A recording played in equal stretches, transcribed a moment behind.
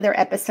Another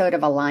episode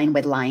of Align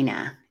with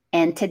Lina.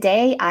 And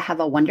today I have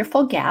a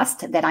wonderful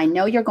guest that I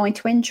know you're going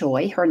to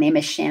enjoy. Her name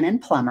is Shannon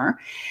Plummer,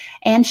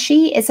 and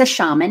she is a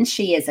shaman.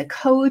 She is a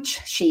coach.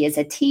 She is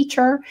a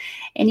teacher.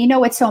 And you know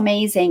what's so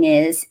amazing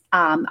is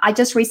I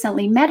just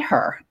recently met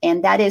her,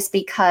 and that is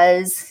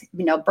because,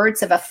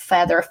 birds of a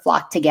feather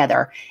flock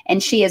together.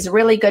 And she is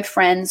really good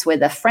friends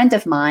with a friend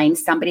of mine,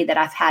 somebody that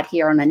I've had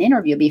here on an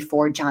interview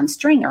before, John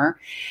Stringer.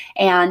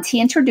 And he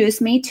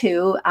introduced me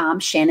to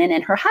Shannon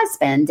and her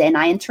husband. And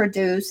I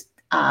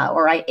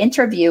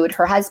interviewed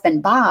her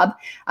husband, Bob,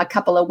 a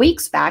couple of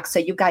weeks back. So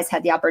you guys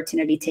had the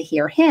opportunity to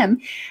hear him.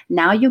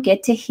 Now you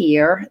get to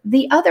hear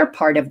the other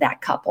part of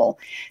that couple.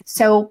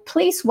 So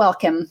please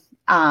welcome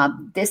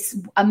this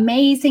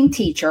amazing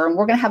teacher. And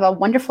we're going to have a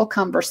wonderful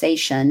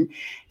conversation,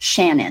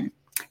 Shannon.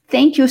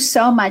 Thank you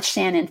so much,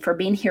 Shannon, for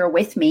being here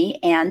with me.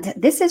 And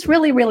this is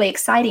really, really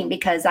exciting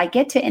because I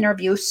get to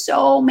interview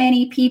so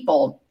many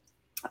people.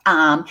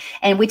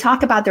 And we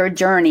talk about their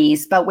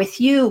journeys, but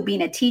with you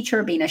being a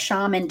teacher, being a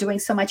shaman, doing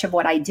so much of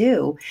what I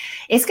do,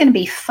 it's going to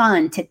be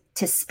fun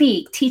to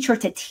speak teacher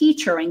to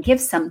teacher and give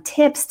some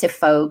tips to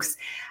folks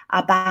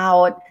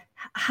about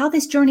how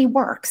this journey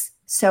works.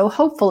 So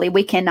hopefully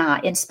we can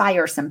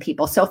inspire some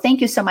people. So thank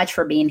you so much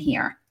for being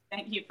here.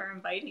 Thank you for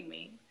inviting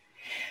me.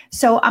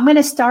 So I'm going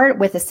to start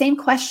with the same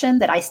question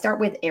that I start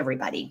with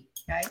everybody.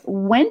 Okay.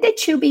 When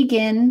did you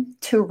begin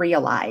to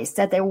realize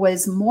that there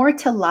was more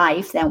to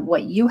life than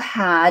what you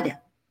had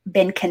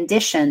been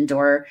conditioned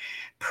or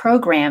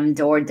programmed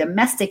or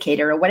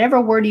domesticated, or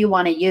whatever word you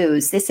want to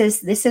use? This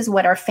is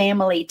what our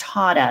family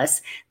taught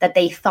us, that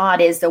they thought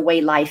is the way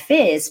life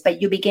is,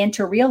 but you begin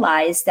to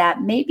realize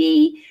that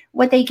maybe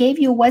what they gave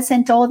you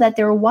wasn't all that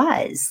there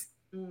was.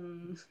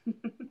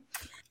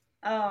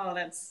 Oh,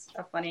 that's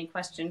a funny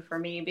question for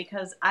me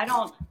because I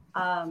don't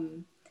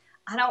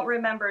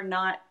remember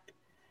not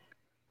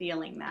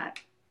feeling that,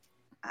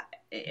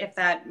 if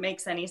that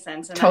makes any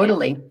sense. And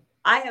Totally.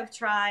 I have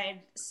tried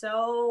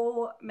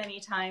so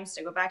many times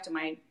to go back to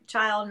my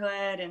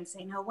childhood and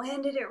say, no,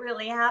 when did it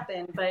really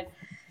happen? But,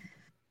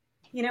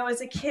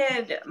 as a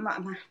kid, my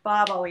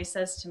Bob always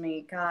says to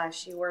me,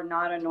 gosh, you were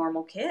not a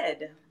normal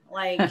kid.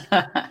 Like,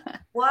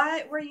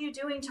 what were you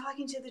doing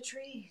talking to the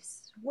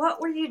trees? What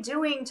were you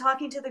doing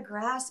talking to the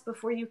grass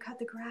before you cut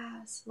the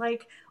grass?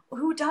 Like,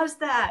 who does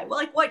that?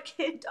 Like, what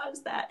kid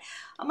does that?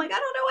 I'm like, I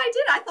don't know. I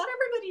did. I thought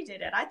everybody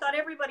did it. I thought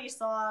everybody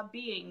saw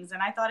beings,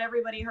 and I thought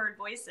everybody heard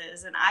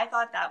voices, and I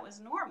thought that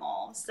was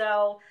normal.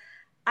 So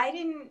I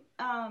didn't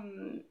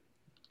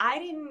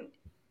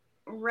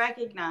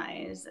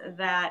recognize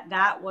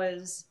that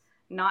was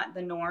not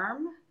the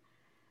norm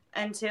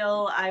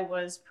until I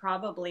was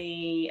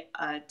probably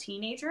a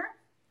teenager,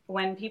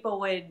 when people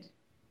would,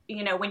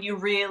 when you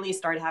really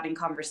started having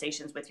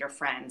conversations with your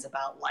friends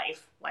about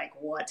life, like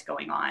what's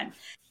going on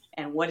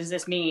and what does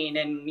this mean?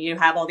 And you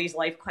have all these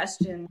life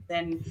questions,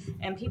 and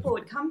people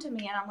would come to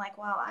me, and I'm like,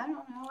 well, I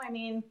don't know. I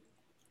mean,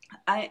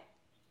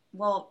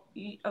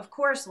 of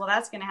course,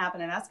 that's going to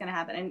happen, and that's going to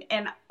happen.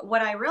 And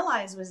what I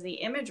realized was the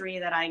imagery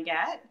that I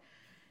get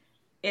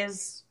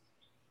is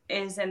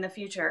in the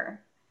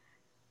future.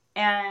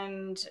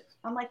 And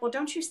I'm like, well,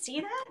 don't you see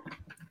that?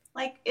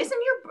 Like,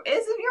 isn't your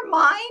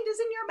mind,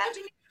 isn't your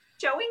imagination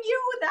showing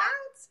you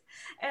that?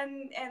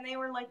 And they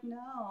were like,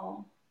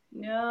 no,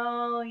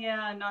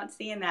 yeah, not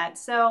seeing that.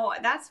 So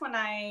that's when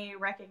I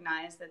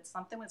recognized that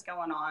something was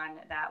going on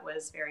that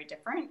was very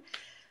different.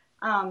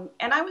 And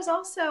I was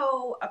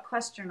also a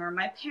questioner.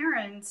 My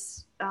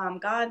parents,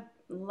 God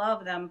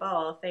love them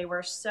both. They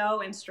were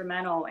so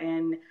instrumental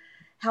in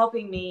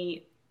helping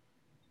me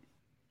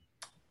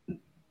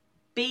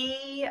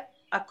be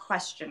a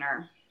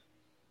questioner,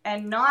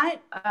 and not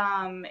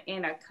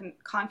in a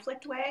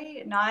conflict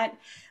way, not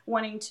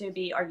wanting to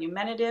be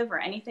argumentative or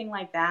anything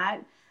like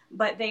that.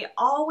 But they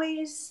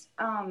always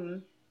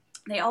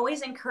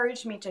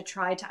encouraged me to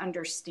try to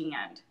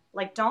understand.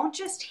 Like, don't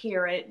just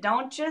hear it,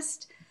 don't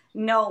just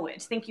know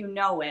it, think you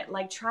know it.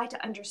 Like, try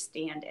to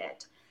understand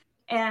it.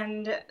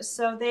 And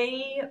so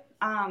they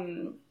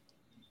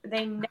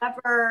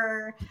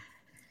never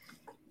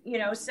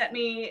set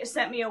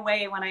me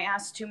away when I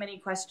asked too many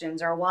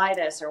questions, or why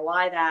this or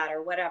why that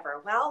or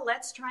whatever. Well,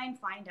 let's try and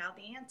find out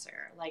the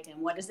answer. Like, and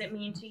what does it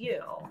mean to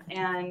you?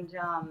 And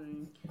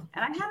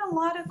I had a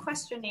lot of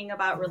questioning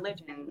about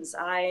religions.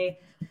 I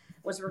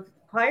was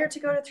required to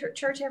go to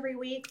church every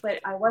week,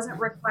 but I wasn't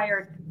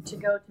required to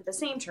go to the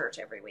same church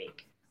every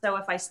week. So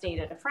if I stayed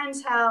at a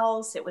friend's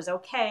house, it was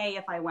okay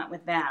if I went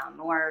with them,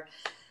 or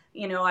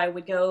I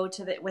would go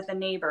with the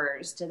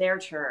neighbors to their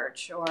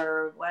church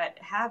or what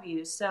have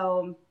you.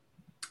 So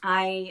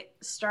I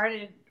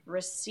started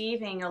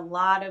receiving a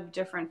lot of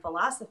different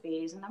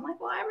philosophies, and I'm like,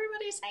 well,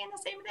 everybody's saying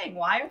the same thing.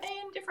 Why are they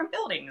in different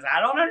buildings? I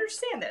don't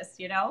understand this,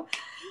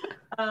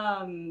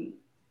 And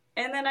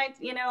then I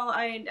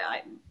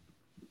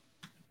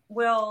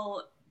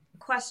will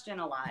question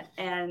a lot.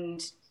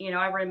 And,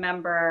 I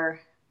remember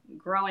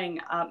growing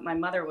up, my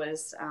mother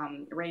was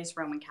raised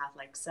Roman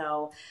Catholic.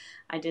 So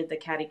I did the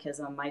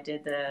catechism. I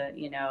did the,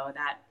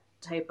 that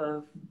type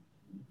of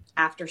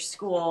after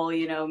school,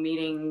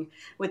 meeting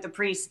with the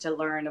priest to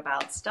learn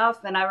about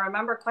stuff. And I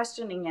remember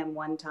questioning him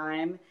one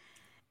time,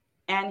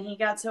 and he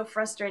got so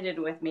frustrated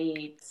with me,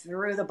 he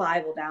threw the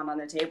Bible down on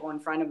the table in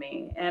front of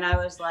me. And I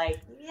was like,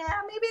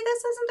 yeah, maybe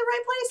this isn't the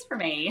right place for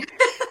me.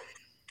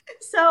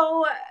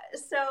 So,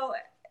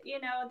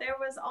 there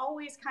was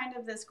always kind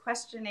of this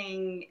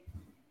questioning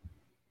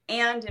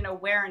and an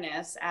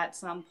awareness at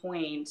some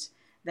point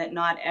that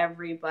not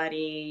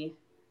everybody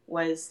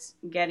was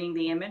getting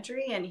the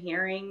imagery and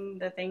hearing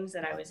the things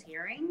that I was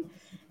hearing.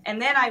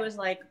 And then I was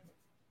like,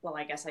 well,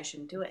 I guess I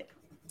shouldn't do it.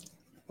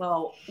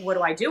 Well, what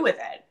do I do with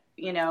it?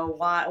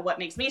 What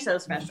makes me so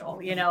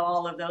special?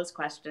 All of those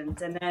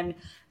questions. And then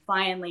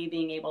finally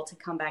being able to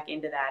come back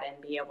into that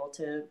and be able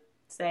to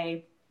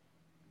say,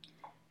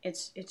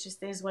 it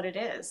just is what it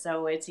is.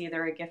 So it's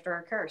either a gift or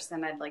a curse,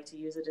 and I'd like to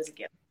use it as a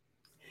gift.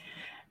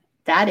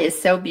 That is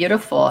so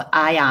beautiful.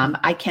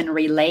 I can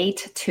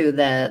relate to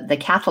the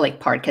Catholic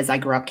part because I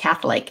grew up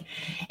Catholic,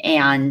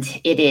 and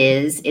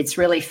it's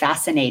really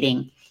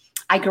fascinating.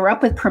 I grew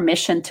up with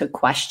permission to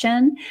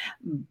question,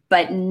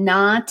 but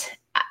not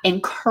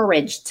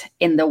encouraged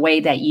in the way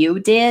that you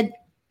did.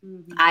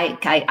 Mm-hmm.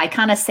 I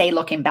kind of say,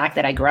 looking back,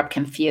 that I grew up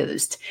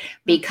confused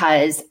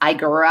because I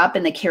grew up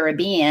in the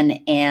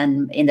Caribbean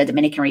and in the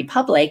Dominican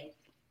Republic,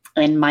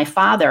 and my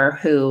father,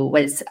 who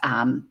was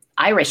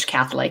Irish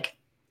Catholic,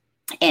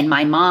 and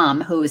my mom,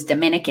 who was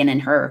Dominican,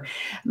 and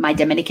my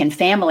Dominican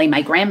family,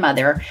 my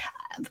grandmother,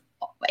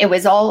 it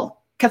was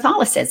all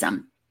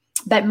Catholicism.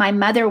 But my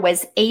mother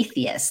was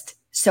atheist.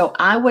 So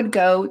I would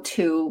go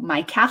to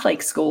my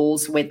Catholic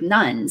schools with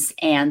nuns,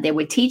 and they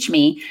would teach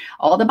me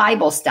all the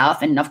Bible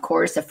stuff. And of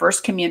course, the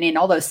First Communion,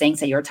 all those things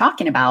that you're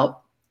talking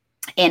about.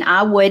 And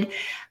I would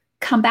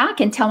come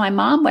back and tell my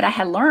mom what I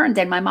had learned.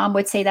 And my mom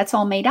would say, that's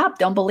all made up.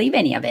 Don't believe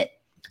any of it.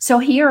 So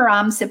here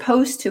I'm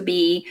supposed to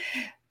be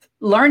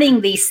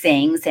learning these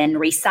things and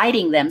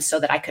reciting them so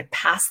that I could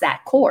pass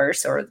that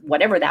course or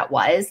whatever that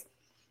was.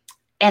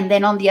 And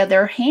then on the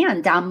other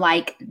hand, I'm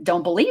like,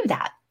 don't believe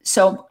that.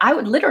 So I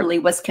literally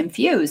was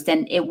confused.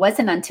 And it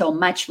wasn't until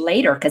much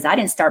later, because I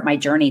didn't start my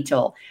journey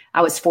till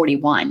I was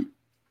 41,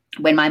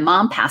 when my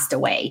mom passed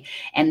away.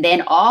 And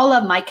then all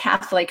of my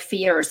Catholic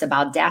fears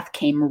about death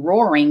came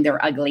roaring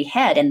their ugly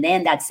head. And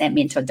then that sent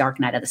me into a dark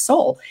night of the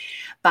soul.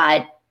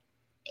 But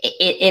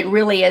it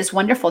really is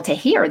wonderful to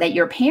hear that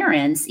your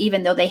parents,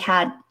 even though they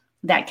had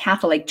that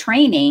Catholic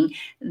training,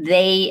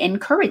 they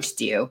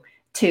encouraged you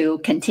to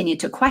continue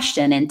to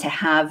question and to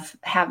have,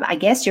 I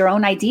guess, your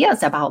own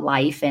ideas about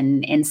life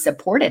and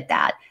supported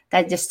that.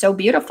 That's just so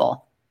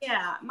beautiful.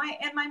 Yeah.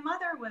 My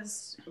mother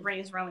was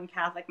raised Roman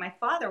Catholic. My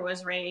father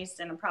was raised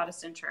in a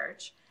Protestant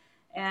church.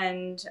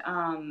 And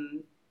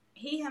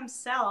he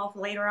himself,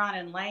 later on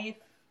in life,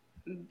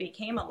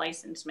 became a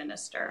licensed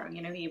minister.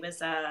 He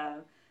was a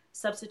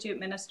substitute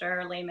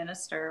minister, lay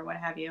minister, what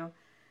have you.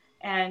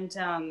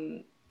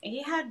 And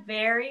he had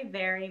very,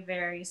 very,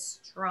 very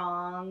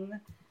strong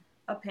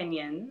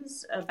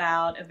opinions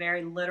about a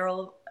very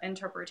literal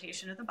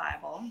interpretation of the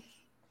Bible.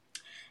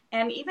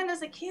 And even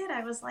as a kid,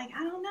 I was like,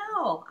 I don't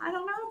know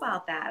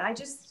about that. I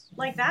just,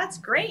 that's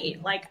great.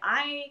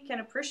 I can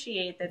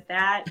appreciate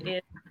that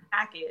is a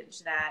package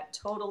that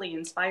totally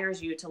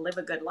inspires you to live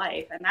a good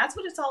life. And that's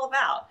what it's all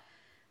about.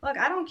 Look,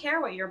 I don't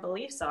care what your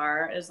beliefs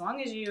are, as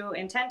long as you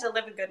intend to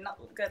live a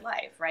good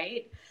life,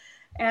 right?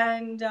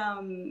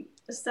 And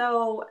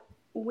so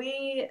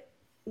we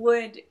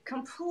would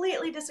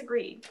completely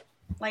disagree,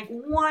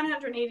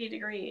 180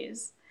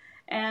 degrees.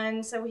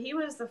 And so he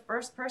was the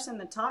first person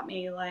that taught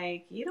me,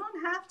 you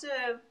don't have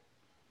to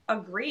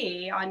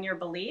agree on your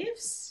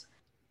beliefs.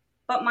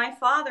 But my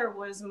father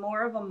was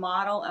more of a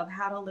model of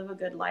how to live a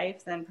good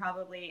life than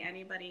probably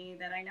anybody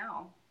that I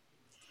know,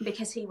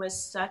 because he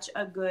was such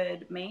a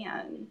good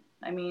man.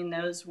 I mean,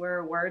 those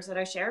were words that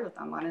I shared with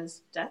him on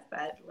his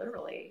deathbed,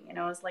 literally.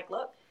 It's like,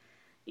 look,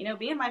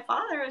 being my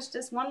father is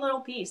just one little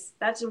piece.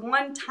 That's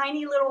one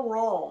tiny little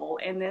role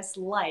in this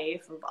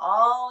life of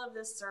all of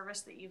this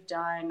service that you've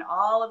done,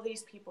 all of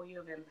these people you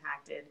have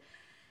impacted.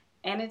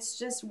 And it's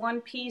just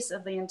one piece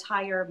of the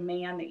entire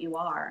man that you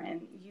are.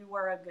 And you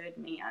were a good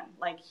man.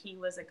 He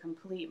was a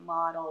complete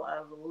model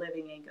of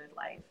living a good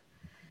life.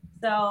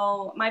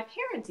 So my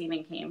parents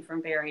even came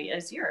from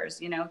as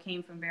yours,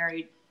 came from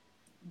very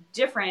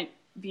different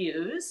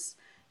views,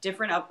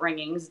 different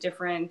upbringings,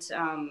 different,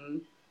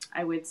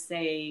 I would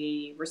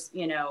say,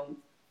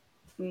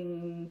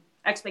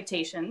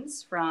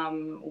 expectations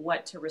from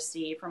what to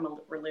receive from a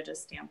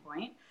religious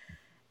standpoint.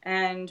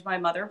 And my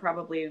mother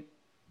probably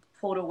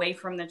pulled away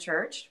from the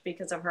church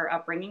because of her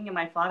upbringing. And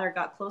my father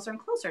got closer and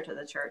closer to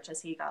the church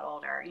as he got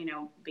older,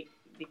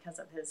 because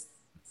of his.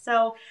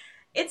 So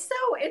it's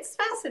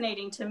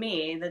fascinating to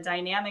me, the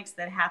dynamics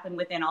that happen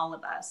within all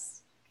of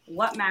us.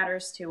 What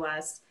matters to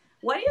us?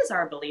 What is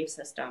our belief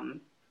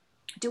system?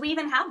 Do we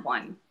even have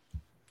one?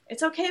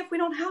 It's okay if we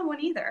don't have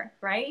one either,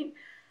 right?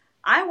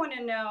 I want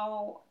to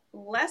know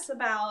less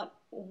about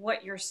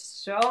what you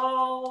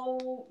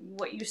so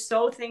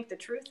think the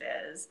truth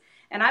is.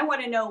 And I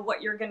want to know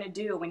what you're going to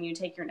do when you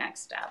take your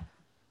next step.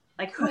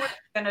 Like, who are you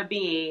going to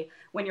be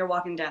when you're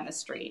walking down the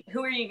street?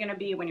 Who are you going to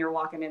be when you're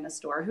walking in the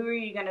store? Who are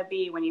you going to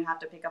be when you have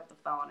to pick up the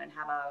phone and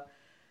have a,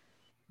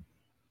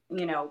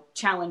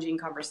 challenging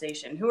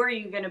conversation? Who are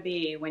you going to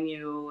be when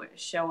you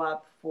show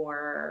up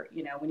for,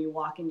 when you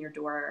walk in your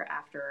door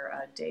after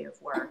a day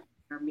of work,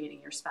 or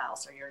meeting your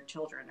spouse or your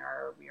children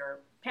or your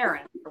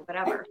parents or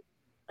whatever?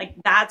 Like,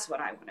 that's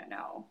what I want to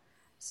know.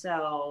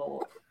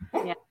 So,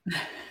 yeah,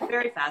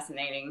 very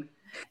fascinating.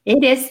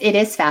 It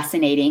is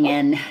fascinating.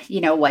 And you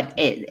know what,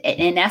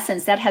 in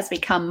essence, that has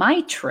become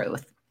my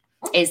truth,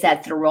 is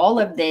that through all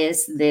of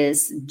this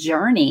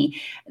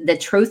journey, the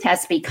truth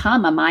has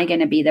become, am I going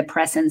to be the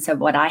presence of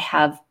what I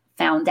have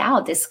found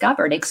out,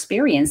 discovered,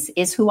 experience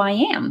is who I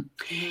am.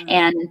 Mm-hmm.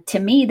 And to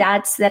me,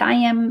 that's that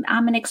I'm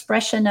an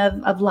expression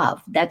of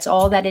love. That's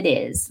all that it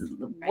is.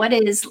 Right. What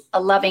is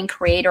a loving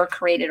creator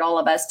created all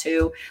of us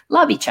to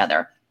love each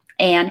other.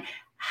 And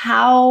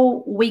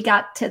how we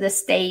got to the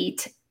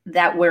state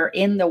that we're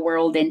in the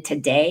world in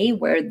today,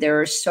 where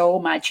there's so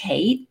much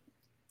hate,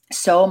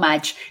 so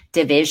much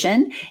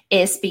division,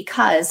 is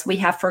because we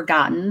have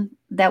forgotten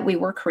that we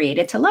were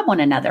created to love one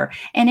another.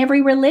 And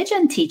every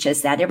religion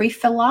teaches that. Every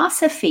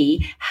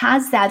philosophy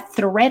has that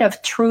thread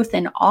of truth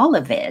in all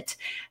of it.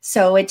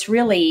 So it's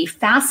really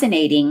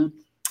fascinating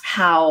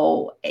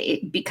how,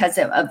 because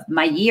of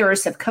my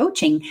years of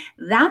coaching,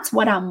 that's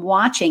what I'm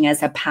watching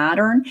as a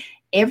pattern.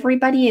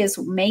 Everybody is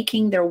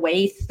making their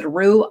way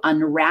through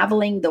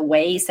unraveling the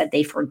ways that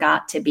they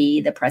forgot to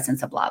be the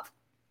presence of love.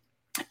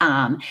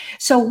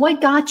 So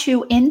what got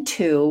you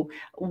into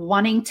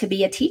wanting to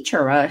be a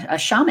teacher, a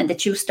shaman?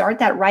 Did you start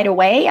that right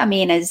away? I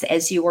mean,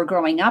 as you were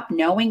growing up,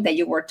 knowing that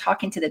you were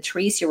talking to the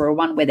trees, you were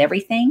one with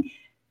everything?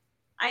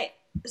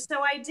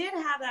 So I did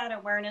have that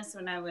awareness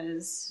when I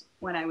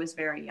was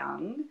very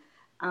young.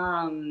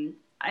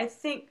 I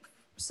think,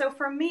 so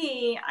for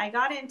me, I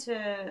got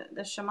into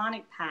the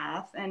shamanic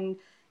path, and,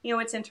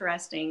 it's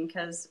interesting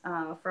because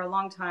for a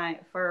long time,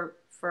 for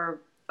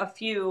a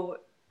few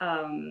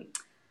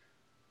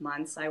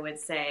months, I would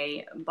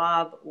say,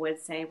 Bob would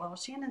say, well,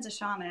 Shannon's a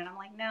shaman. And I'm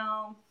like,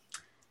 no,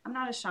 I'm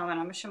not a shaman.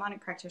 I'm a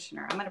shamanic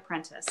practitioner. I'm an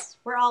apprentice.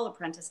 We're all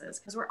apprentices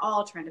because we're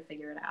all trying to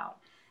figure it out.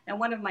 And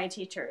one of my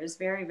teachers is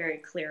very, very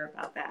clear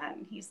about that.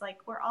 And he's like,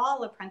 we're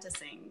all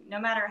apprenticing. No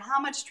matter how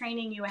much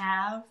training you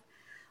have,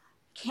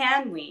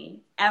 can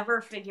we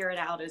ever figure it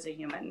out as a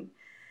human?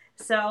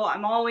 So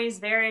I'm always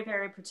very,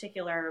 very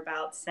particular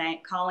about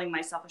calling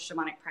myself a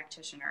shamanic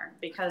practitioner,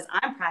 because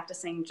I'm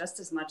practicing just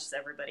as much as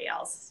everybody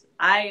else.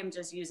 I am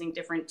just using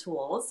different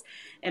tools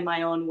in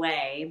my own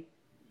way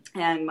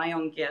and my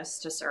own gifts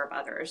to serve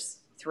others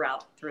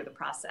through the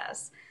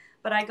process.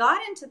 But I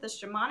got into the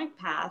shamanic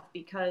path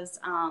because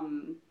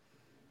I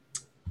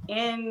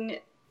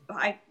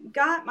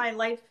got my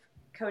life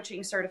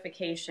coaching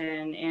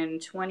certification in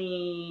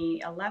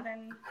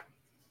 2011,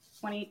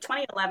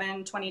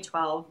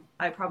 2012.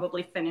 I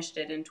probably finished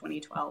it in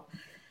 2012.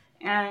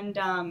 And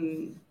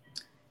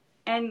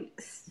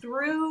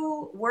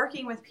through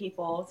working with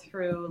people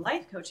through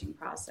life coaching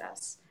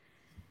process,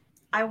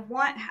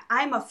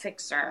 I'm a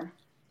fixer.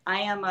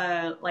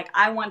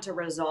 I want to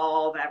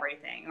resolve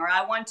everything, or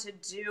I want to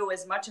do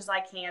as much as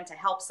I can to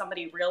help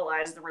somebody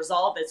realize the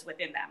resolve is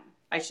within them,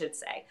 I should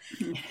say.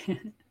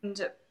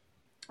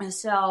 And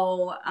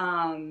so,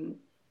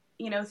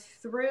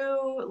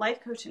 through life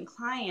coaching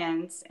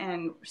clients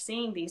and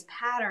seeing these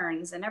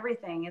patterns and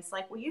everything, it's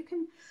like, well,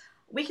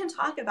 we can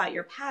talk about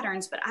your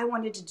patterns, but I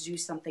wanted to do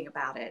something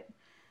about it.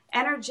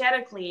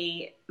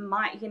 Energetically,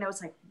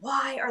 it's like,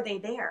 why are they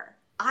there?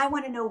 I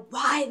want to know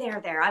why they're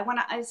there. I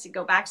to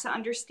go back to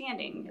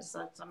understanding. It's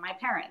my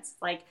parents.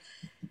 Like,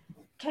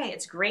 okay,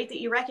 it's great that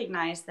you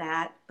recognize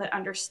that, but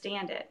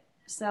understand it.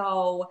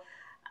 So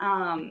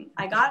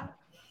I got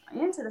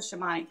into the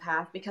shamanic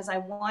path because I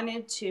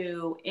wanted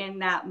to, in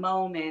that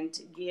moment,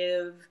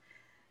 give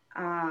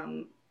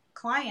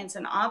clients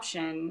an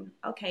option.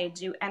 Okay,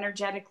 do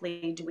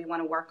we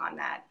want to work on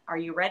that? Are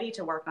you ready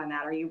to work on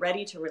that? Are you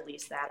ready to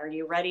release that? Are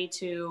you ready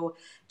to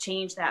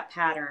change that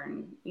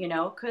pattern?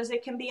 Because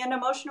it can be an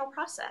emotional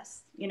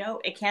process.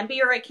 It can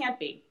be or it can't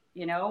be.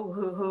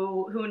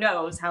 Who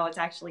knows how it's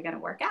actually going to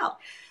work out.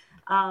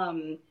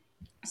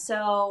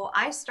 So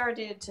I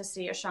started to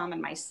see a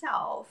shaman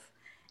myself.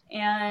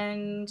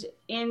 And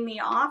in the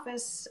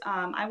office,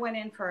 I went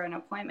in for an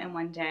appointment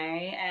one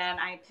day, and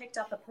I picked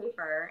up a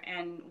paper,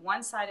 and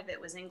one side of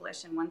it was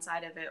English and one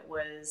side of it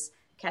was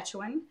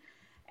Quechuan.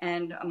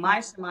 And my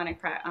shamanic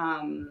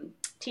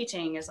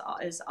teaching is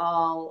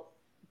all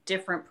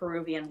different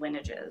Peruvian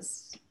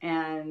lineages.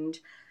 And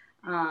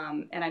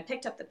I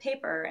picked up the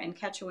paper, and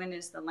Quechuan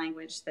is the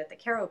language that the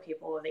Q'ero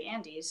people of the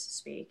Andes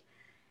speak.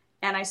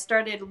 And I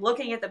started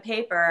looking at the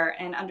paper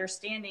and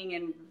understanding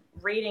and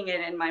reading it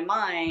in my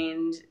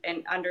mind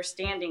and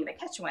understanding the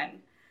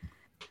Quechuan.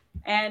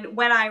 And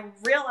when I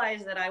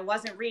realized that I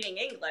wasn't reading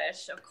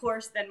English, of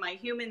course, then my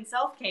human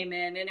self came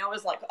in, and it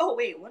was like, oh,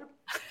 wait, what?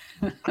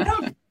 I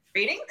don't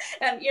reading.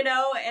 And,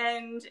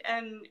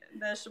 and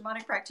the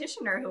shamanic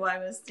practitioner who I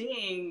was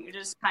seeing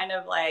just kind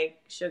of like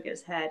shook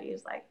his head. He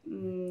was like,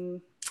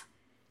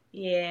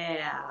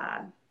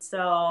 Yeah.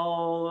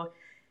 So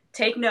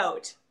take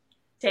note.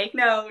 Take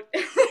note.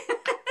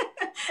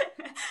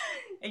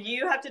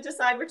 You have to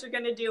decide what you're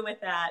going to do with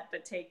that,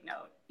 but take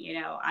note.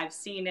 I've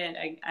seen it.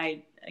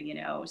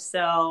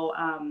 So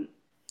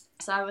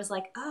I was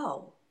like,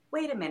 oh,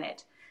 wait a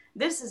minute.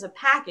 This is a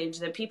package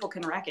that people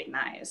can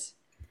recognize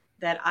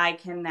that I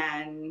can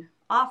then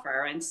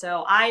offer. And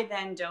so I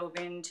then dove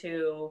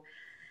into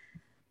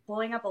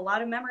pulling up a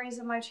lot of memories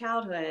of my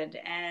childhood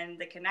and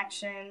the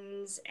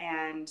connections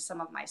and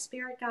some of my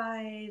spirit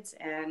guides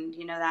and,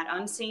 that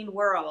unseen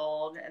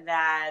world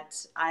that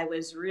I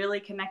was really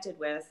connected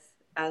with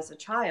as a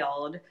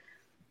child.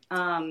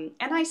 And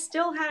I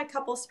still had a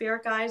couple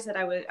spirit guides that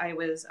I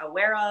was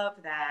aware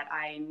of, that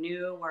I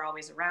knew were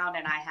always around,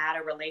 and I had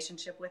a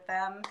relationship with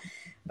them.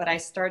 But I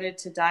started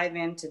to dive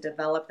in to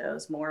develop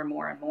those more and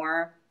more and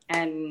more.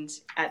 And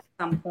at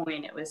some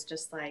point, it was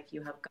just like,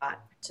 you have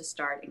got to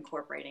start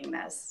incorporating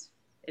this.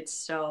 It's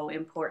so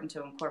important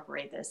to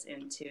incorporate this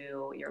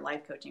into your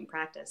life coaching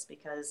practice,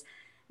 because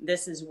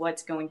this is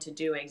what's going to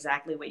do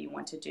exactly what you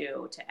want to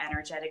do, to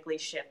energetically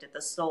shift at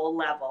the soul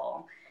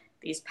level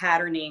these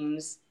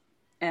patternings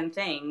and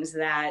things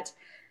that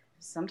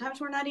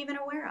sometimes we're not even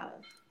aware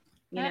of.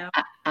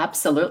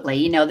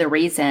 Absolutely. The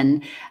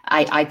reason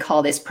I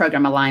call this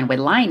program Align with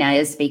Lina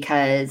is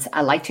because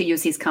I like to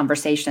use these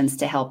conversations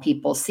to help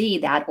people see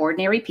that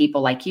ordinary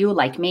people like you,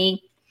 like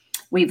me,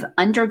 we've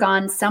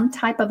undergone some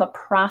type of a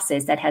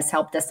process that has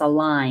helped us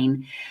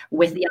align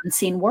with the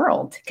unseen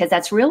world. Because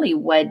that's really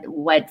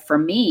what for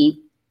me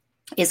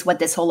is what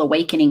this whole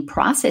awakening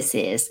process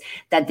is,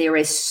 that there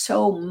is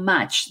so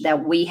much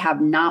that we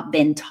have not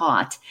been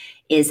taught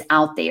is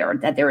out there,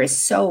 that there is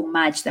so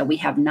much that we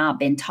have not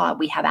been taught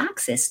we have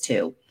access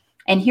to.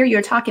 And here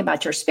you're talking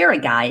about your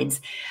spirit guides.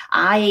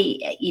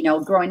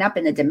 Growing up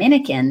in the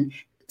Dominican,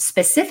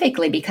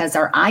 specifically because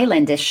our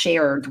island is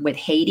shared with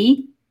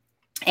Haiti,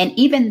 and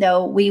even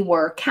though we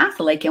were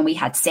Catholic and we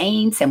had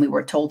saints and we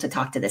were told to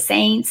talk to the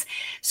saints,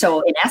 so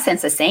in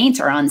essence, the saints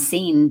are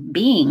unseen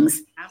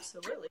beings.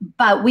 Absolutely.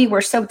 But we were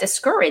so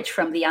discouraged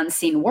from the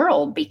unseen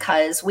world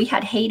because we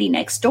had Haiti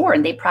next door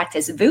and they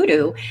practiced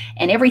voodoo,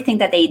 and everything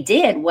that they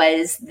did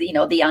was,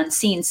 the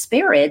unseen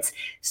spirits.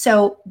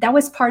 So that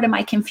was part of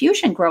my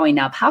confusion growing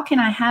up. How can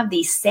I have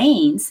these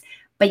saints,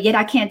 but yet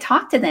I can't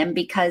talk to them,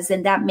 because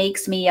then that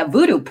makes me a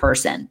voodoo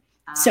person?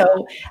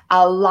 So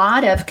a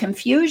lot of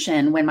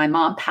confusion when my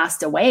mom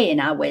passed away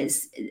and I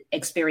was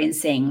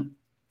experiencing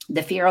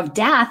the fear of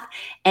death.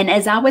 And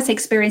as I was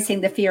experiencing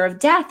the fear of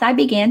death, I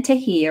began to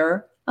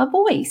hear a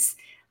voice.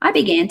 I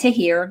began to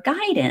hear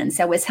guidance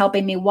that was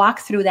helping me walk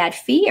through that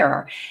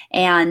fear.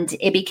 And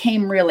it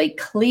became really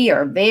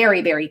clear,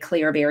 very, very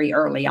clear, very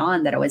early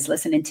on, that I was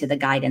listening to the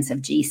guidance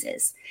of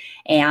Jesus.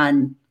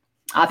 And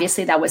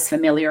obviously that was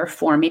familiar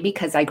for me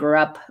because I grew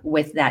up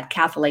with that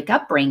Catholic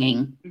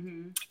upbringing. Mm-hmm.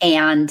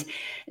 And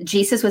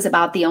Jesus was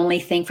about the only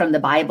thing from the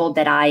Bible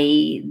that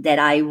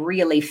I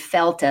really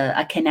felt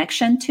a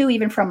connection to,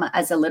 even from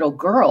as a little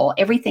girl.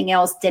 Everything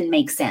else didn't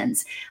make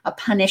sense. A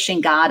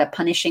punishing God, a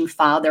punishing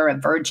father, a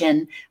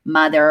virgin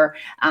mother.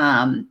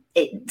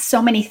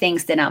 So many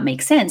things did not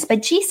make sense.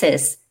 But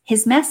Jesus,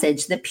 his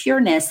message, the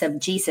pureness of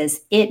Jesus,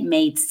 it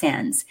made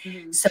sense.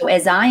 Mm-hmm. So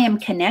as I am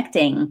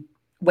connecting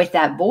with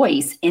that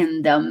voice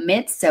in the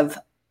midst of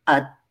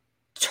a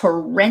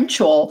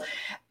torrential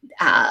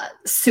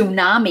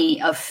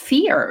tsunami of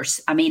fears.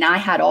 I mean, I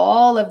had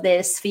all of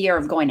this fear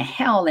of going to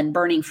hell and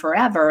burning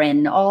forever,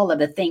 and all of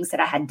the things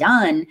that I had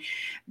done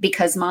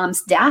because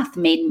mom's death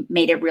made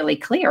it really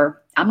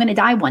clear I'm going to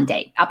die one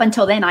day. Up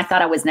until then, I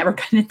thought I was never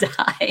going to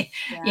die.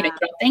 Yeah. You don't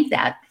think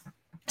that.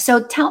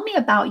 So tell me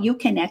about you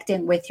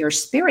connecting with your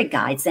spirit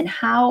guides and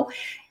how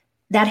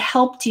that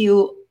helped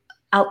you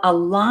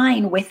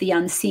align with the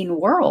unseen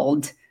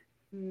world.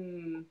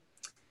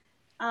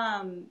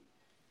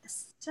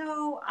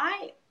 So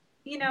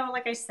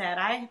like I said,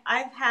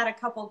 I've had a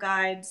couple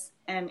guides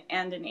and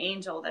an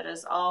angel that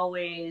has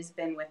always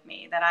been with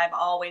me, that I've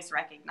always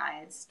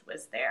recognized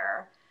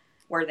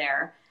were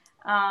there.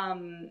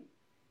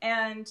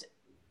 And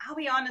I'll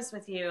be honest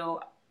with you,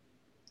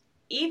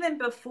 even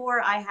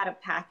before I had a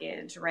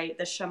package, right,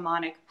 the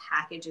shamanic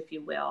package, if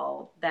you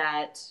will,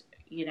 that,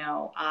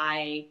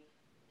 I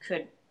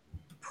could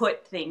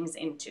put things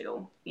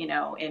into,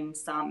 in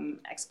some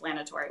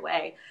explanatory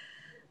way.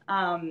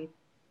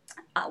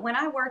 When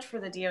I worked for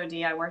the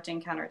DOD, I worked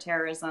in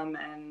counterterrorism,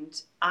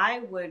 and I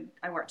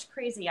worked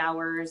crazy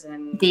hours.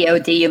 And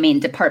DOD, you mean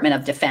Department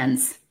of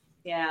Defense?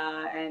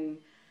 Yeah, and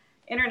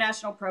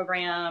international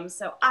programs.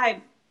 So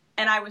I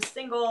was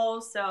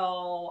single,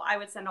 so I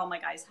would send all my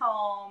guys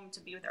home to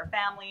be with their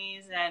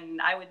families,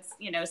 and I would,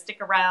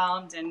 stick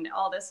around and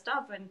all this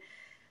stuff,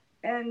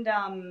 and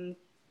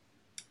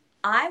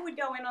I would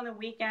go in on the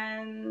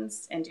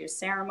weekends and do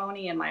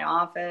ceremony in my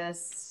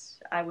office.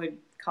 I would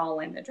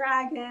call in the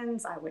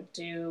dragons. I would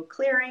do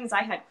clearings.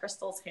 I had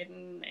crystals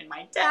hidden in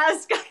my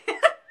desk.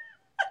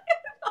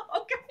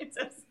 All kinds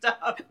of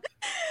stuff.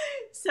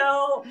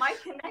 So my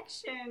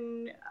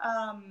connection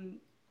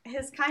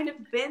has kind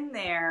of been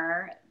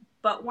there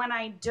But when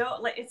I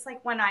don't, it's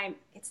like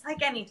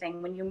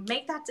anything, when you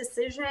make that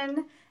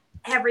decision,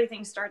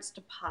 everything starts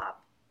to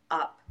pop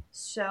up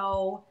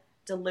so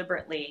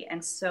deliberately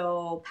and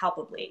so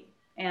palpably.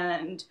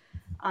 And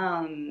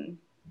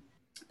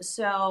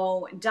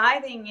so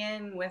diving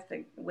in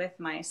with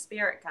my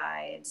spirit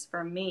guides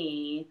for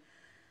me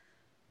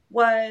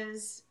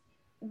was,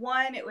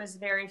 one, it was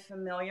very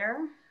familiar.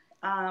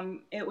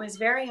 It was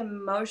very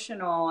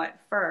emotional at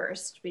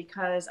first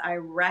because I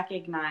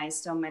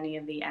recognized so many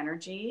of the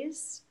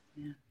energies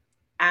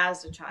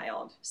as a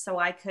child. So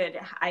I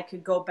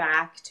could go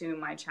back to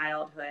my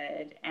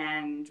childhood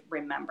and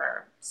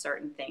remember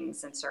certain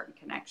things and certain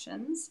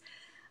connections.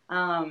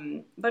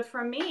 But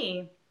for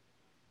me,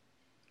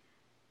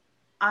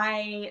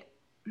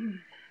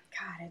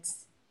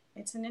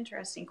 it's an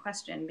interesting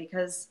question,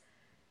 because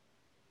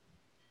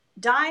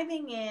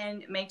diving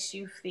in makes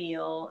you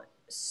feel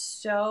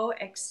so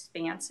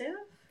expansive,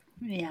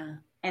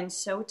 and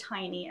so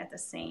tiny at the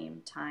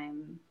same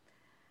time.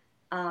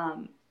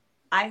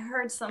 I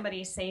heard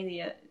somebody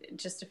say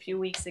just a few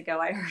weeks ago,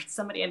 I heard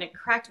somebody, and it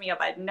cracked me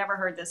up. I'd never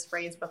heard this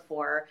phrase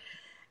before.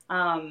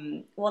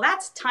 Well,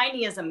 that's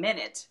tiny as a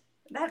minute.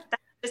 That's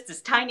just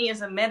as tiny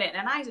as a minute.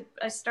 And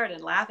I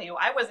started laughing.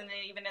 I wasn't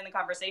even in the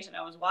conversation.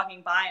 I was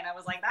walking by and I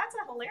was like, that's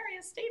a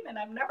hilarious statement.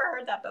 I've never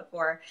heard that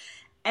before.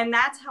 And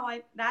that's how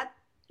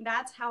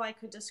I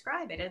could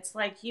describe it. It's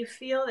like you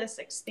feel this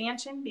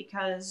expansion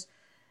because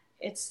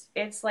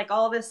it's like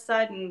all of a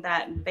sudden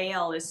that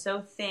veil is so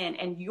thin,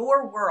 and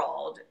your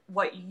world,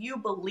 what you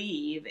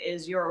believe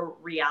is your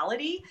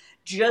reality,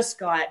 just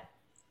got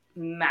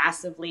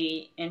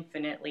massively,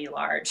 infinitely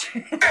large.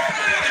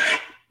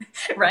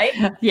 Right?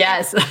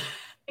 Yes.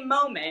 In a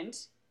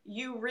moment,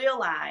 you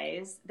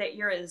realize that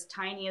you're as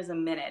tiny as a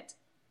minute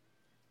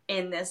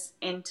in this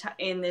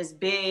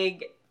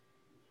big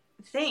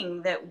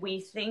thing that we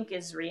think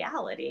is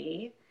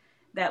reality,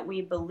 that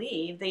we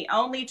believe, the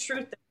only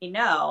truth that we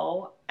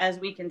know as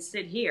we can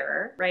sit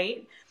here,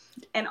 right?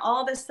 And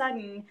all of a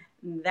sudden,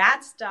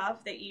 that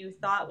stuff that you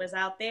thought was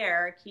out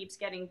there keeps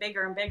getting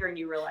bigger and bigger, and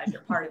you realize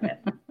you're part of it.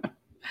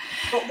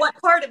 But what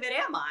part of it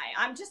am I?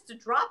 I'm just a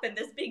drop in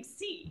this big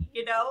sea,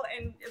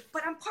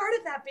 but I'm part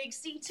of that big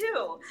sea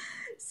too.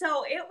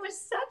 So it was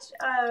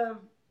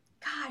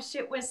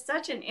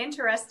such an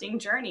interesting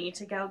journey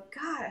to go,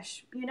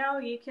 gosh,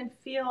 you can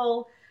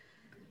feel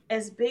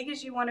as big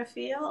as you want to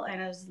feel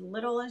and as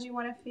little as you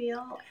want to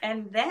feel.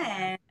 And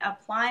then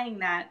applying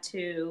that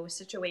to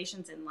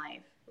situations in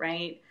life,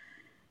 right?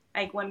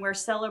 Like when we're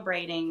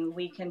celebrating,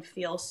 we can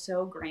feel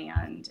so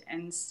grand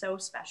and so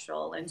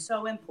special and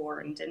so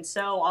important, and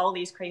so all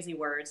these crazy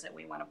words that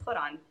we want to put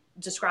on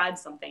describe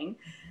something.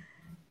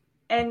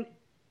 And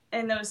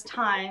in those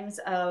times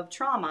of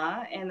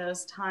trauma, and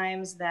those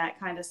times that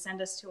kind of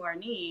send us to our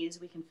knees,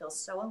 we can feel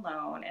so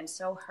alone and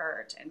so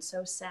hurt and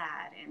so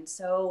sad and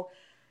so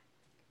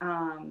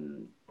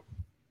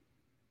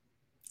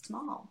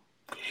small.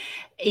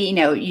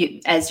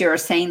 As you're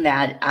saying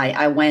that,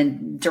 I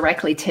went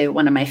directly to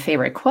one of my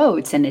favorite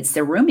quotes, and it's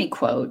the Rumi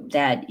quote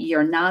that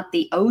you're not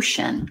the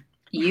ocean.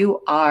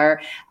 You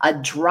are a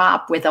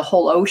drop with a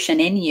whole ocean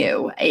in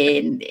you.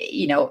 And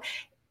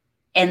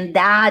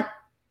that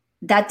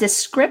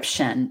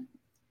description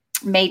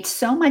made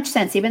so much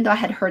sense, even though I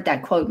had heard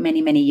that quote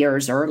many, many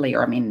years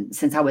earlier. I mean,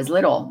 since I was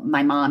little,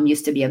 my mom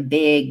used to be a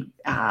big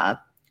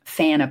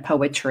fan of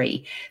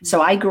poetry.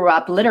 So I grew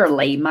up,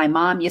 literally, my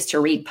mom used to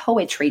read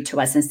poetry to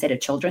us instead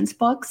of children's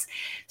books.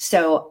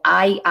 So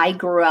I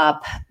grew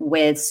up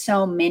with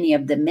so many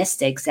of the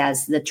mystics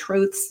as the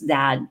truths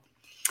that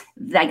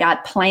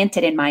got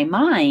planted in my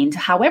mind.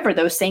 However,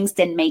 those things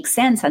didn't make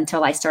sense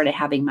until I started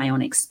having my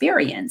own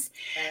experience.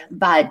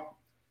 But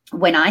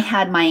when I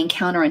had my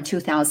encounter in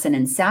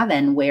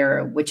 2007,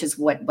 which is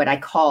what I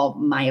call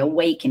my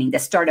awakening, the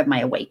start of my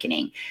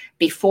awakening.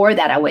 Before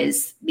that, I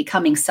was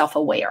becoming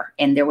self-aware,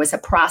 and there was a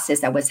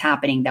process that was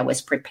happening that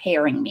was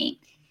preparing me.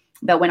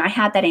 But when I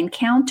had that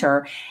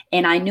encounter,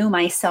 and I knew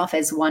myself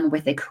as one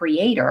with the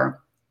Creator,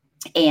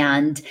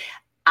 and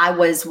I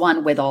was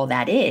one with all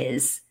that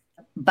is,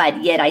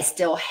 but yet I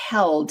still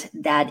held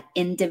that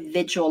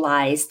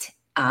individualized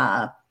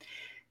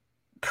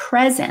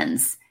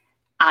presence,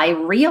 I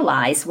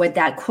realized what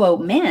that quote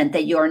meant,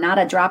 that you are not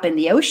a drop in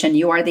the ocean.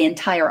 You are the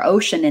entire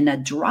ocean in a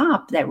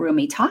drop that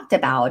Rumi talked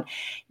about.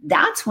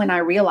 That's when I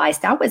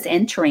realized I was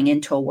entering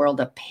into a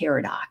world of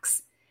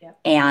paradox. Yep.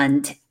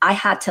 And I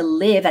had to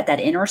live at that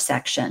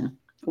intersection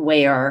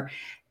where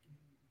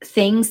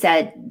things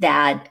that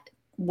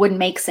wouldn't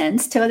make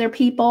sense to other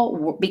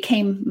people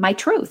became my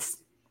truths.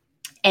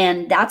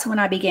 And that's when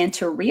I began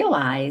to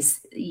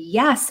realize,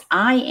 yes,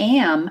 I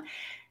am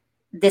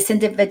this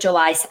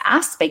individualized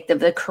aspect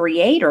of the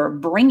Creator,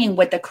 bringing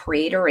what the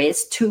Creator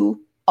is to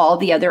all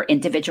the other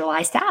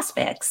individualized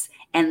aspects.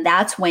 And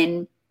that's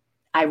when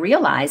I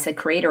realized the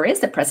Creator is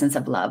the presence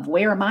of love.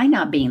 Where am I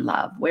not being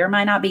loved? Where am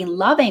I not being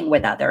loving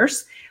with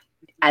others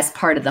as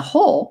part of the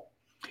whole?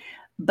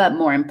 But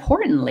more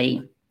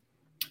importantly,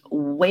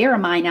 where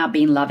am I not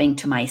being loving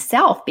to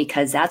myself?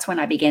 Because that's when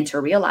I began to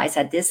realize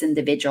that this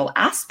individual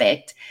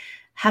aspect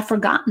have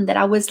forgotten that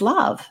I was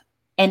love.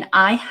 And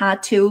I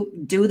had to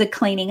do the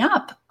cleaning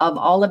up of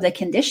all of the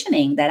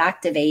conditioning that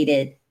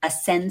activated a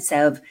sense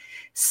of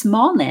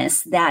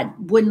smallness that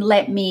wouldn't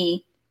let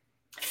me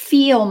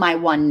feel my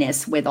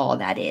oneness with all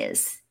that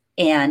is.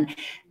 And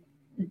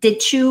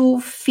did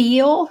you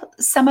feel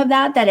some of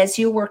that, that as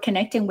you were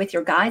connecting with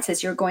your guides,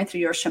 as you're going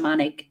through your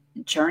shamanic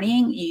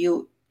journeying,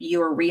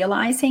 you're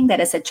realizing that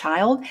as a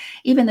child,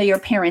 even though your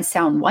parents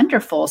sound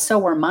wonderful, so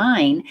were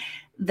mine,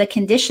 the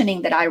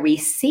conditioning that I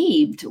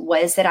received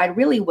was that I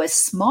really was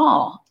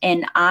small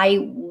and I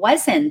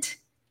wasn't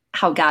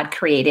how God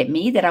created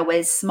me, that I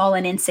was small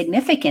and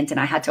insignificant and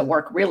I had to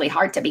work really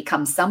hard to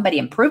become somebody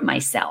and prove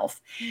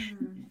myself.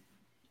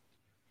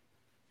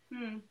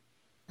 Hmm.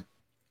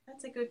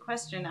 That's a good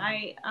question.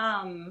 I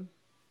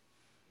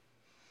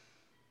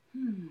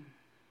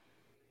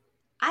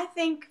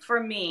think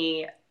for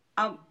me,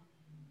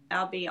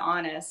 I'll be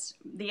honest,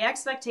 the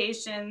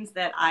expectations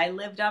that I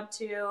lived up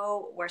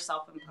to were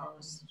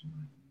self-imposed,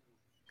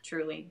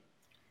 truly.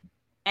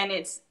 And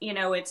it's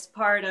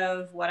part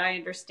of what I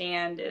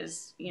understand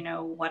is,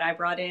 what I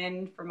brought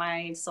in for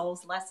my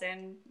soul's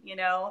lesson,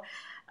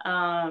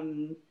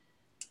 um,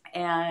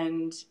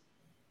 and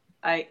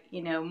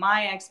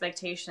my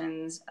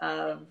expectations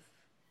of,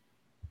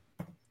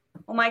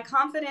 well, my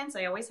confidence,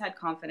 I always had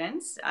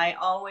confidence. I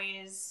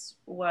always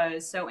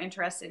was so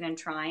interested in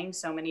trying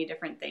so many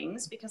different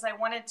things because I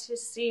wanted to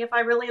see if I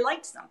really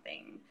liked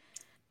something.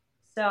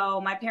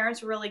 So my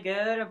parents were really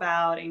good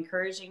about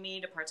encouraging me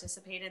to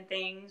participate in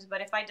things.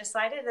 But if I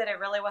decided that it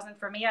really wasn't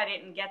for me, I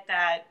didn't get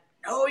that,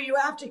 oh, you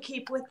have to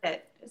keep with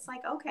it. It's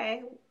like,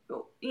 okay,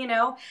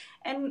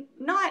 and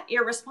not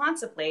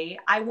irresponsibly.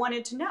 I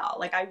wanted to know,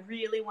 like, I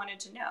really wanted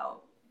to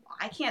know.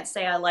 I can't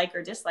say I like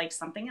or dislike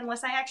something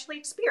unless I actually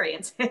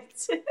experience it.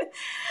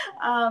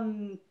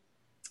 um,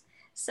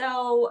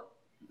 so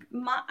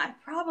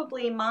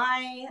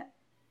my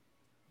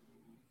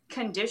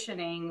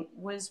conditioning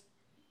was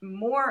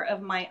more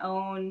of my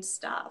own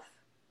stuff,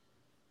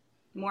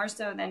 more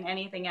so than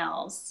anything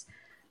else,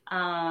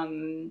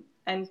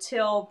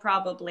 until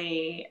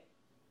probably,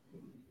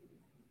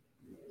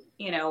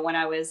 when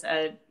I was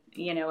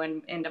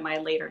into my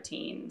later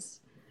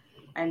teens.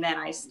 And then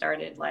I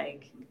started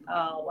like,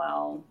 oh,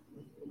 well,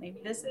 maybe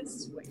this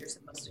is what you're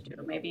supposed to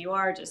do. Maybe you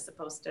are just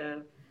supposed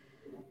to,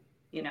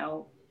 you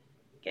know,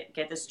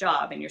 get this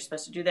job and you're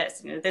supposed to do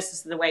this. This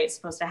is the way it's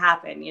supposed to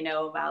happen,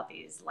 about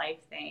these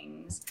life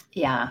things.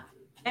 Yeah.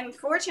 And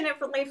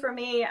fortunately for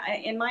me,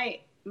 in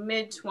my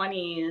mid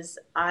 20s,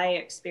 I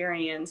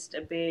experienced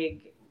a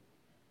big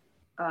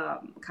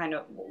kind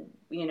of,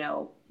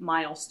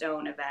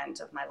 milestone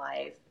event of my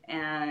life.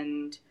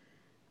 And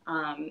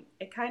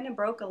it kind of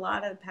broke a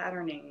lot of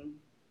patterning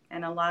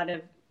and a lot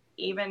of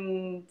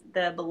even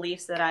the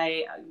beliefs that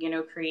I,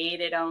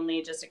 created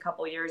only just a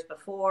couple years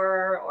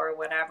before or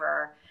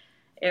whatever.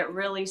 It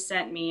really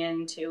sent me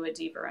into a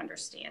deeper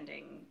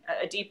understanding,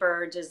 a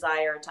deeper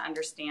desire to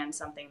understand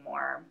something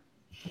more.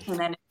 And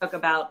then it took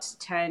about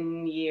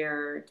 10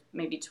 years,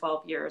 maybe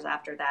 12 years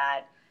after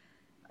that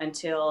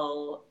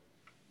until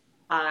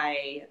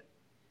I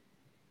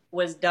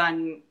was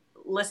done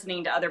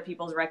listening to other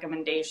people's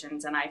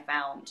recommendations and I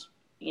found,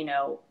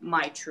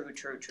 my true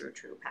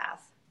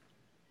path.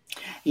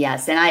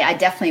 Yes, and I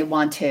definitely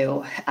want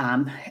to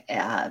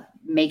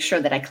make sure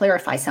that I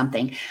clarify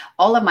something.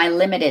 All of my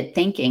limited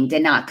thinking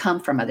did not come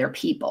from other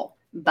people,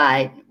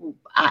 but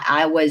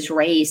I was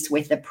raised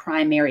with the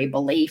primary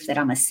belief that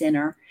I'm a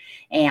sinner.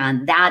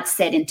 And that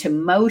set into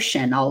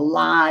motion a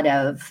lot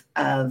of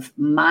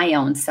my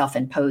own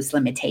self-imposed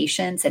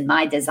limitations and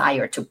my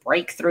desire to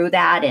break through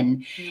that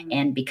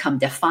and become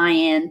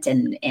defiant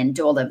and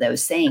do all of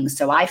those things.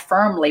 So I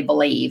firmly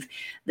believe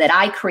that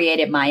I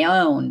created my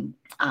own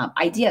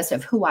ideas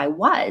of who I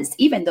was,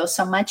 even though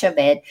so much of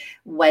it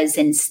was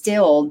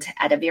instilled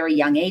at a very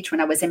young age when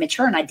I was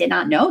immature, and I did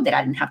not know that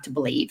I didn't have to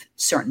believe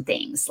certain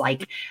things,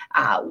 like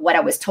what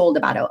I was told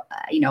about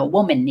a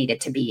woman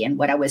needed to be, and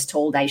what I was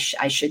told I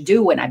should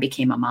do when I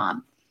became a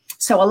mom.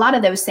 So a lot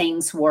of those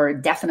things were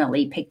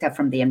definitely picked up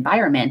from the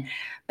environment,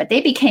 but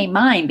they became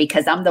mine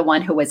because I'm the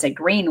one who was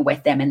agreeing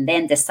with them and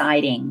then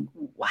deciding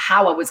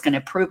how I was going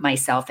to prove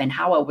myself and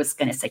how I was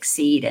going to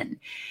succeed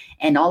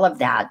and all of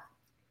that.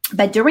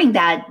 But during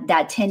that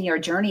 10-year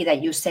journey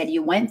that you said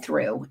you went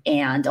through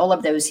and all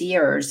of those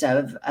years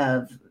of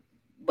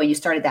when you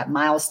started that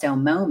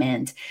milestone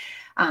moment,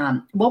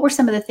 what were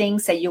some of the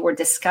things that you were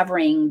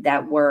discovering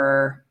that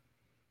were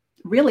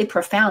really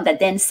profound that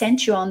then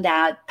sent you on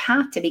that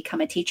path to become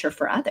a teacher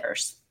for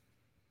others?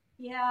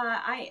 Yeah,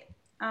 I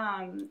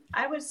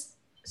was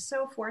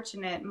so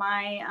fortunate.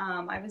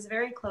 I was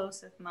very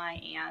close with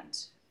my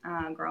aunt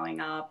growing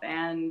up,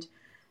 and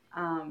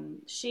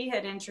she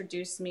had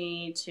introduced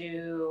me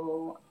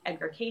to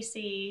Edgar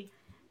Cayce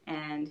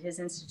and his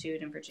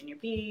institute in Virginia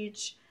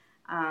Beach.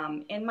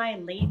 In my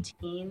late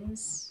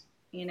teens,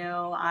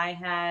 I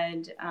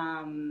had,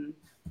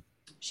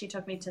 she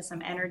took me to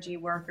some energy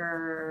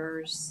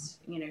workers,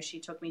 she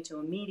took me to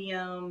a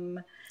medium.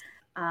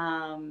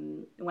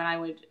 when I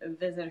would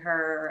visit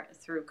her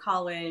through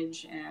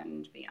college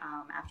and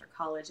after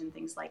college and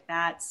things like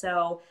that.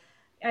 So,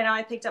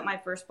 I picked up my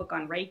first book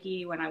on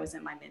Reiki when I was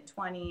in my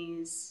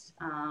mid-20s,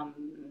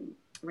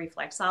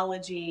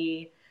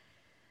 reflexology.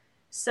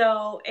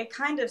 So it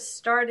kind of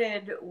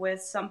started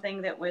with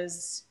something that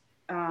was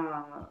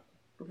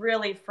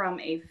really from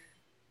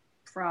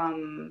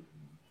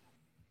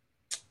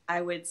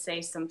I would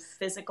say some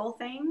physical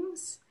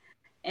things,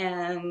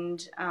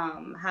 and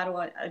how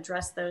to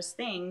address those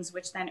things,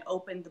 which then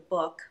opened the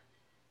book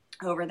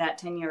over that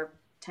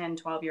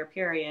 12 year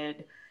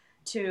period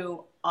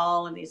to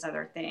all of these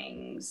other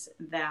things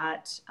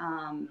that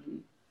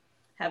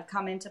have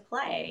come into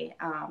play.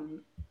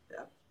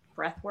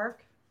 Breath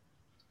work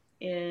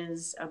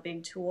is a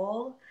big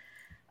tool.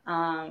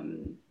 I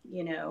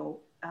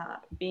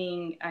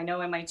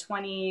know in my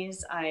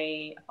 20s,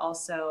 I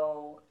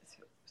also,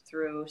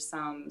 through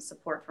some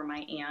support from my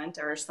aunt,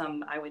 or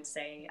some, I would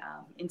say,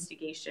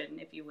 instigation,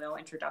 if you will,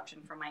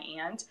 introduction from my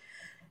aunt,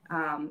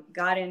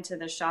 got into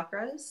the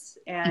chakras,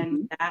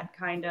 and that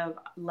kind of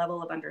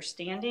level of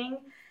understanding,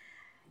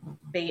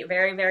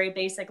 very, very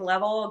basic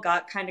level,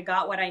 got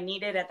what I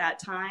needed at that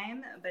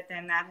time. But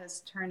then that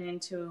has turned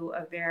into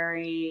a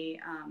very,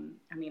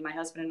 my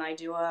husband and I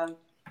do a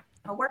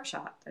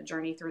workshop, a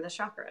journey through the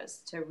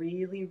chakras, to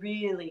really,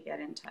 really get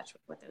in touch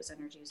with what those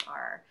energies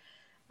are.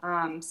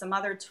 Some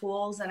other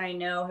tools that I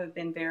know have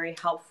been very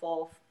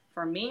helpful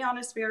for me on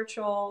a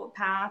spiritual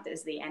path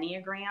is the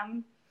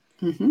Enneagram.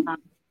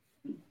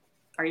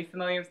 Are you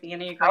familiar with the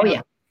Enneagram? Oh,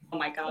 yeah. Oh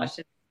my gosh.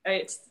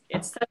 It's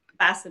such a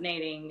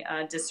fascinating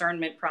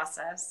discernment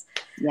process.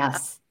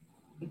 Yes.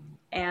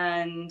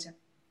 And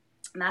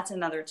that's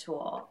another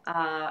tool.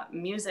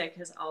 Music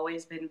has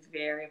always been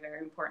very, very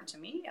important to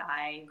me.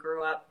 I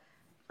grew up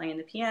playing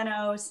the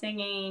piano,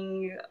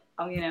 singing,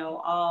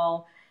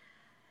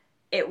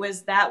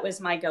 that was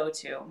my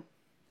go-to.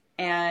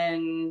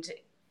 And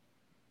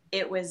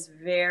it was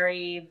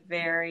very,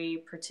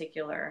 very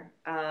particular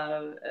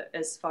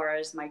as far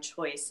as my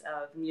choice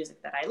of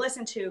music that I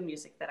listened to,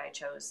 music that I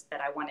chose,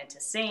 that I wanted to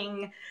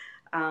sing.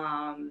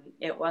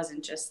 It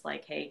wasn't just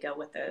like, hey, go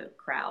with the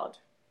crowd.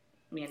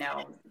 This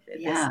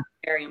is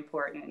very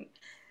important.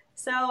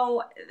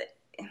 So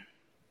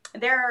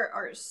there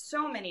are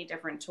so many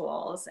different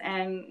tools.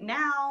 And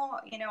now,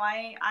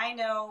 I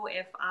know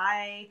if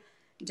I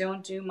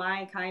don't do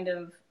my kind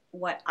of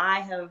what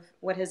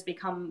has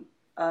become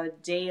a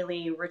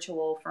daily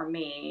ritual for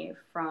me,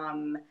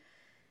 from,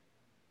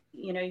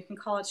 you can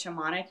call it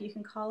shamanic, you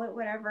can call it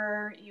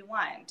whatever you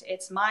want.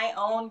 It's my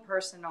own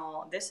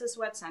personal, this is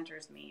what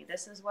centers me,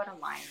 this is what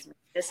aligns me,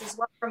 this is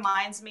what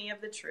reminds me of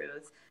the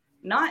truth,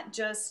 not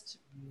just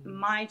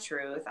my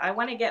truth. I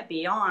want to get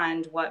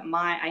beyond what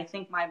I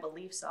think my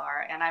beliefs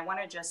are, and I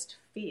want to just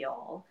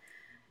feel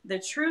the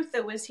truth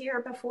that was here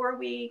before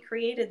we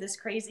created this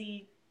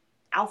crazy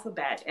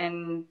alphabet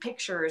and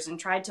pictures and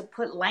tried to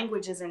put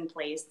languages in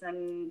place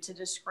and to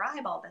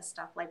describe all this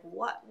stuff. Like,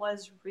 what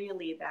was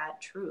really that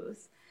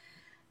truth?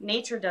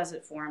 Nature does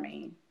it for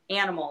me.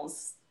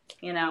 Animals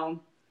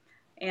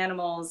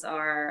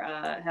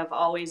are have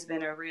always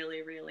been a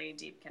really, really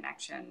deep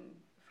connection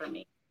for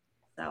me.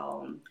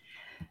 So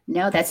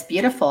no, that's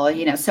beautiful.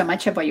 So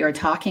much of what you're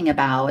talking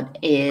about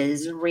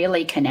is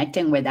really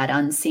connecting with that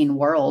unseen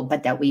world,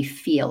 but that we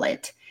feel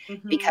it.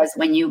 Because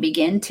when you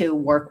begin to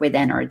work with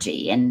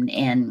energy,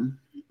 and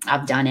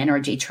I've done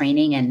energy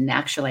training, and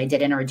actually I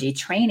did energy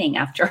training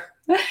after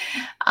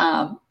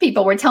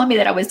people were telling me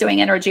that I was doing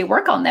energy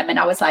work on them. And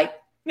I was like,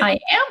 I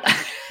am.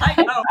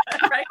 I know,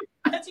 right?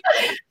 That's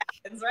what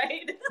happens,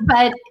 right?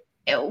 But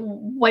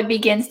what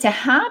begins to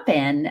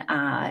happen,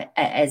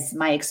 as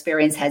my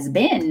experience has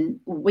been,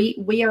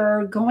 we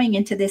are going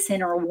into this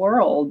inner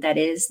world that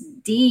is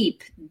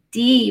deep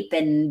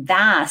and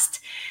vast,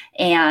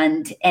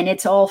 and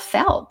it's all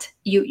felt.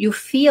 You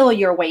feel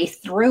your way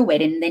through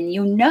it, and then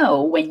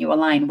when you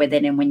align with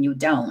it and when you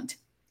don't.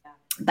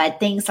 But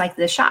things like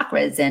the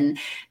chakras and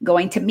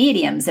going to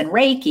mediums and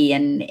Reiki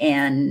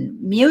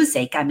and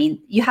music,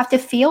 you have to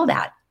feel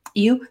that.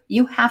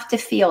 You have to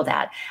feel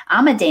that.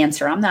 I'm a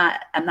dancer. I'm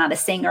not a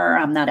singer.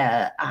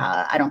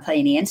 I don't play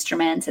any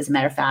instruments. As a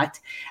matter of fact,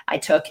 I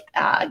took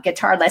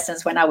guitar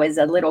lessons when I was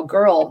a little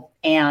girl,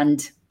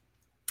 and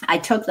I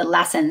took the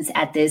lessons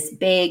at this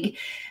big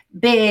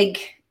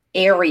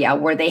area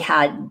where they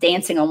had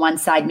dancing on one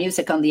side,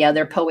 music on the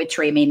other,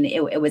 poetry.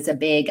 It was a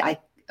big, I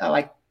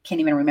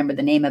can't even remember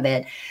the name of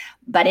it.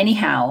 But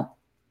anyhow,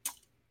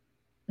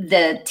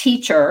 the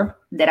teacher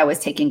that I was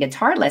taking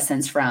guitar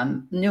lessons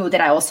from knew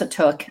that I also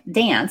took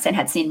dance and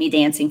had seen me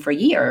dancing for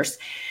years.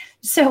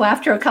 So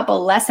after a couple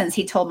of lessons,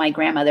 he told my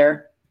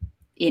grandmother,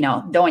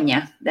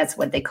 Doña, that's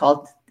what they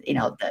called,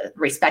 the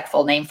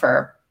respectful name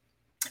for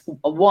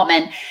a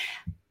woman,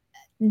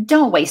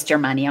 don't waste your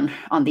money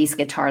on these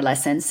guitar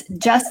lessons.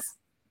 Just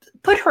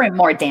put her in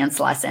more dance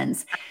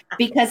lessons,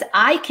 because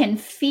I can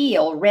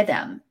feel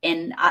rhythm.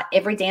 And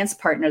every dance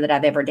partner that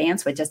I've ever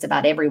danced with, just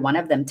about every one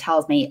of them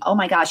tells me, oh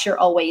my gosh, you're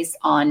always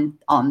on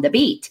the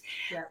beat.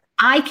 Yeah.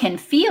 I can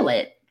feel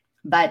it.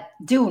 But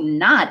do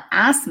not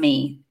ask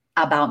me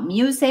about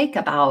music,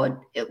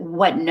 about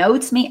what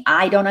notes me.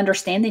 I don't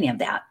understand any of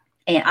that.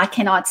 And I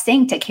cannot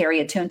sing to carry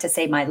a tune to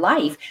save my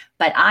life,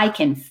 but I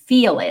can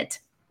feel it.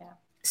 Yeah.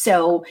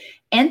 So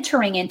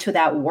entering into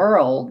that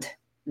world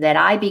that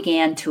I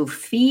began to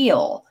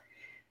feel,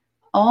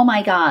 oh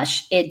my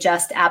gosh, it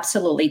just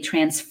absolutely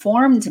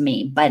transformed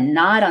me, but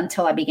not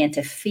until I began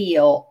to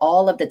feel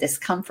all of the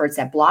discomforts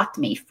that blocked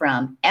me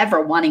from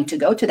ever wanting to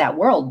go to that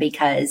world,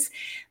 because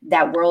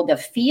that world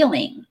of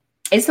feeling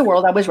is the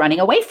world I was running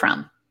away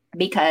from,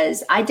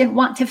 because I didn't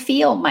want to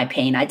feel my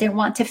pain. I didn't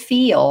want to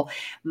feel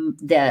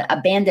the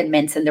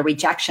abandonments and the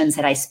rejections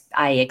that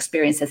I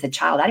experienced as a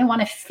child. I didn't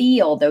want to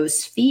feel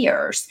those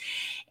fears.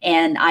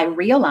 And I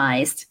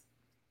realized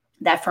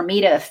that for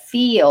me to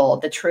feel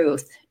the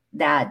truth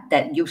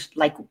that you,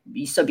 like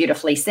you so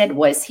beautifully said,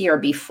 was here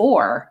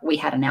before we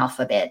had an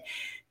alphabet,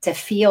 to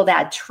feel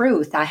that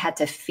truth, I had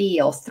to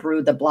feel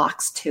through the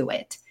blocks to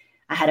it.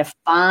 I had to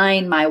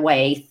find my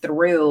way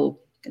through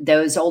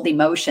those old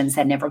emotions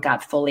that never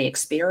got fully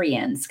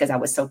experienced, because I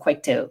was so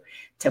quick to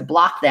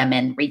block them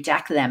and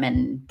reject them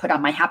and put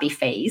on my happy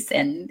face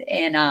and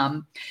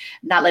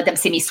not let them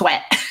see me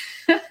sweat.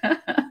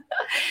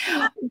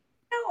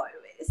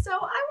 So I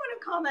want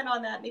to comment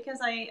on that, because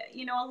a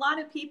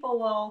lot of people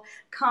will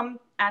come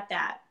at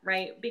that,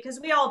 right? Because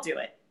we all do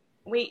it.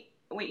 We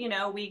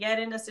get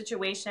in a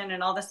situation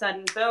and all of a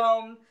sudden,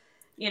 boom,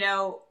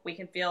 we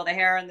can feel the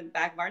hair on the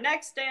back of our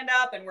neck stand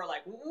up, and we're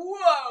like,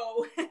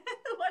 whoa,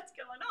 what's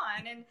going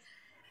on?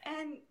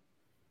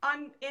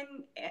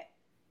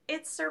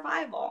 It's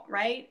survival,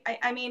 right?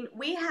 I mean,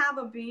 we have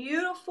a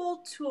beautiful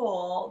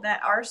tool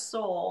that our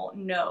soul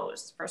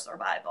knows for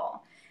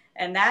survival,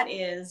 and that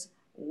is,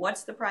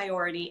 what's the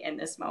priority in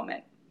this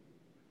moment,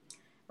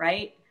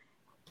 right?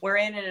 We're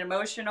in an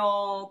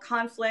emotional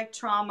conflict,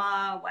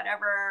 trauma,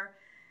 whatever.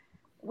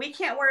 We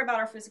can't worry about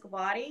our physical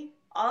body.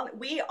 All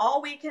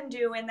we can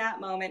do in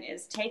that moment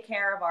is take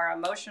care of our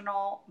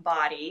emotional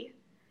body,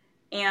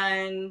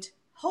 and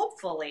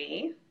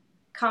hopefully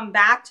come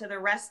back to the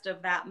rest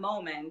of that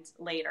moment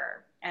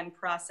later and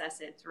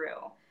process it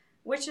through,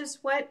 which is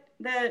what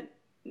the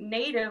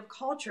native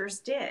cultures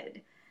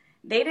did.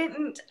 They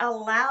didn't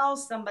allow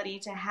somebody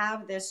to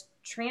have this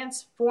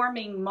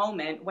transforming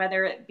moment,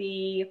 whether it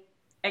be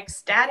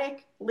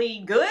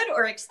ecstatically good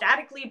or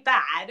ecstatically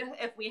bad,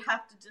 if we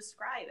have to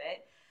describe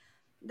it.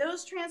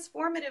 Those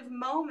transformative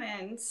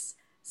moments,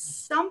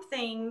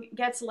 something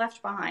gets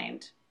left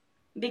behind,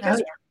 because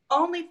we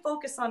only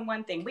focus on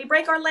one thing. We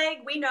break our leg,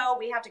 we know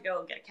we have to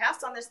go get a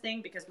cast on this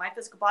thing because my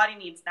physical body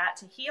needs that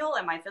to heal,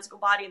 and my physical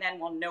body then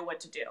will know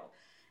what to do.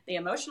 The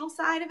emotional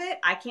side of it,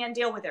 I can't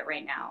deal with it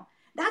right now.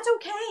 That's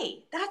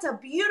okay. That's a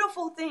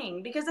beautiful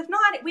thing, because if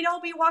not, we'd all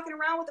be walking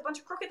around with a bunch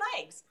of crooked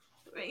legs,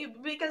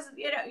 because,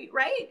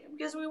 right?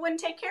 Because we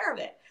wouldn't take care of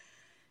it.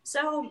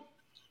 So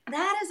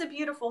that is a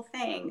beautiful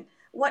thing.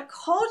 What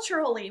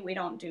culturally we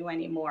don't do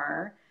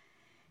anymore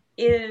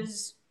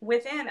is,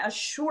 within a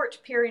short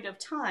period of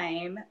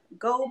time,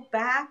 go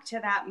back to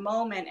that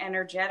moment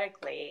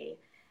energetically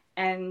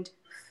and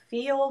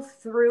feel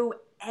through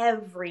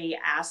every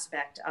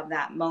aspect of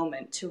that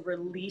moment to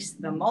release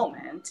the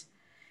moment,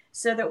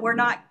 so that we're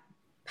not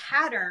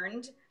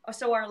patterned.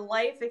 So our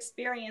life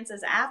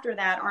experiences after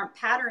that aren't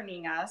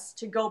patterning us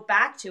to go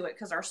back to it,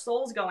 because our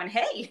soul's going,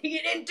 hey,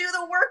 you didn't do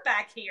the work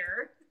back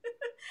here.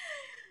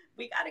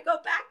 We got to go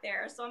back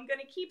there. So I'm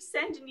going to keep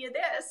sending you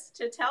this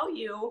to tell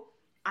you,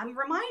 I'm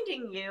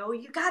reminding you,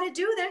 you got to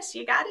do this.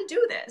 You got to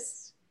do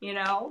this,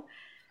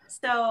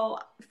 So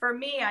for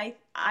me,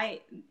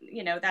 I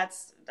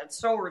that's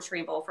soul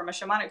retrieval. From a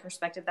shamanic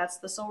perspective, that's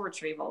the soul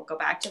retrieval. Go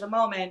back to the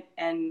moment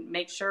and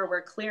make sure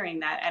we're clearing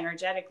that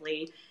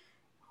energetically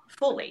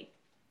fully.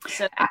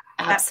 So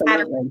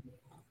absolutely.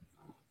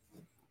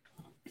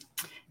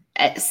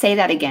 Say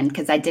that again,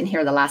 because I didn't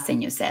hear the last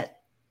thing you said.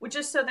 Well,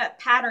 just so that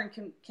pattern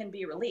can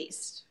be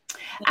released.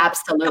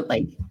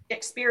 Absolutely.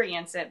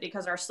 Experience it,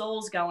 because our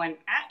soul's going,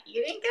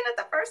 you didn't get it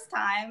the first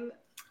time,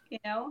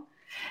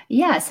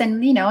 Yes.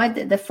 And,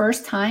 the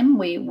first time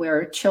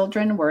we're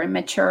children, we're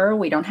immature,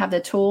 we don't have the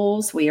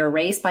tools, we are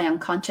raised by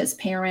unconscious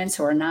parents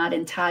who are not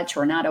in touch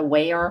or not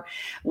aware,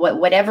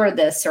 whatever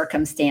the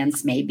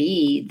circumstance may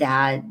be,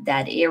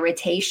 that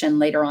irritation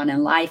later on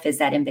in life is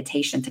that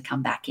invitation to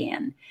come back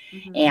in,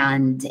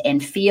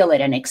 and feel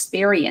it and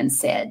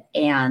experience it.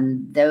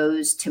 And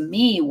those, to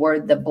me, were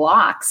the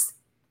blocks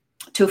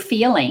to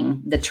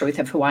feeling the truth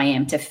of who I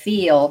am, to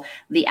feel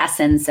the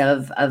essence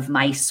of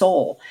my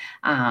soul,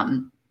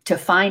 to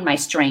find my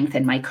strength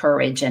and my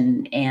courage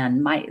and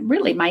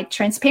my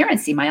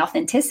transparency, my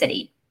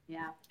authenticity.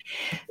 Yeah.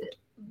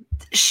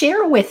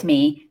 Share with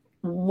me,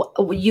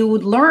 you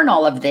learn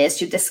all of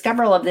this, you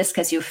discover all of this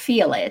because you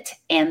feel it,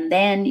 and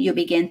then you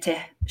begin to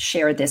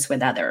share this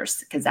with others,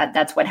 because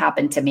that's what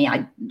happened to me.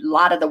 A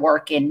lot of the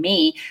work in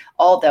me,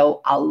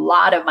 although a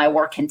lot of my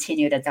work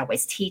continued as I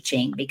was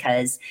teaching,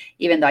 because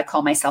even though I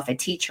call myself a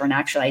teacher, and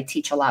actually I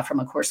teach a lot from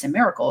A Course in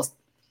Miracles,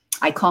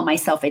 I call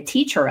myself a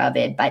teacher of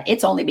it, but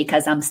it's only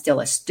because I'm still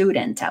a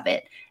student of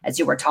it, as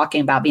you were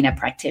talking about being a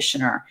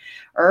practitioner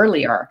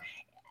earlier.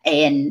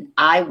 And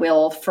I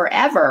will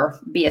forever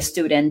be a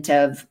student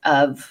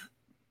of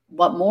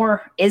what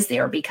more is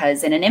there,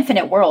 because in an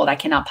infinite world, I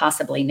cannot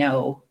possibly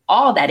know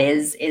all that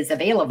is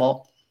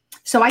available.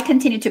 So I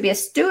continue to be a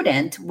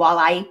student while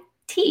I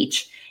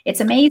teach. It's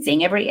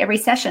amazing. Every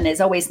session is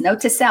always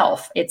note to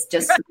self. It's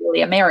just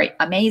really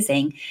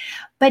amazing.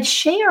 But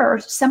share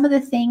some of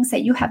the things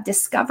that you have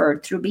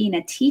discovered through being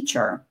a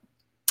teacher,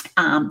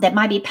 that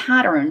might be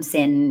patterns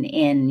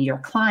in your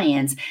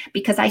clients,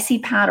 because I see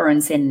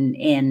patterns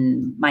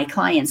in my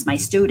clients, my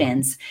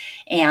students,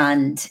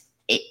 and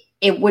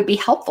it would be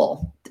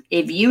helpful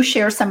if you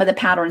share some of the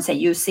patterns that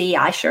you see.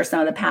 I share some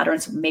of the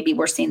patterns. Maybe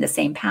we're seeing the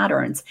same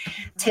patterns,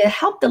 to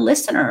help the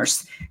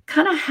listeners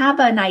kind of have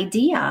an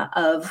idea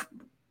of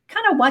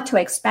kind of what to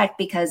expect.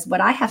 Because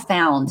what I have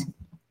found,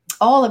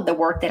 all of the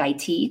work that I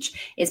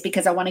teach is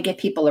because I want to give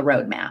people a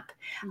roadmap.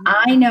 Mm-hmm.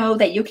 I know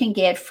that you can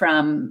get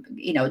from,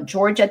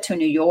 Georgia to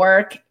New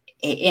York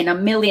in a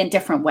million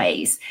different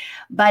ways.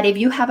 But if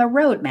you have a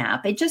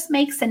roadmap, it just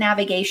makes the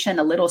navigation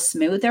a little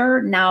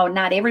smoother. Now,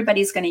 not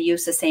everybody's going to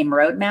use the same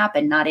roadmap,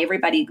 and not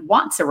everybody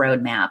wants a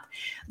roadmap.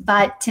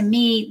 But to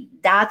me,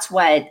 that's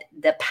what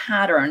the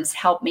patterns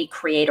help me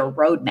create a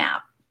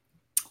roadmap.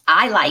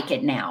 I like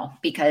it now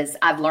because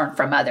I've learned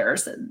from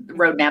others,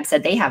 roadmaps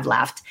that they have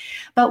left.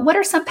 But what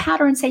are some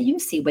patterns that you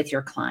see with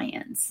your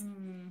clients?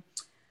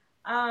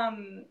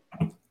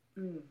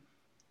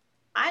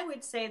 I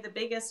would say the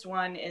biggest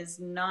one is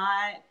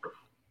not,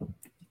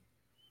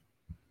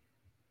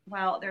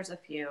 well, there's a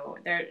few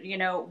there.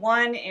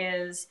 One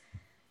is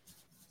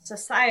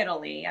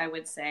societally, I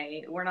would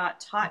say we're not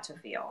taught to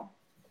feel.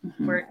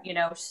 Mm-hmm. We're,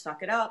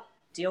 suck it up,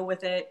 deal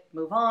with it,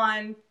 move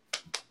on.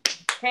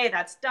 Okay,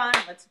 that's done.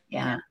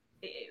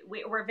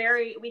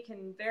 We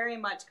can very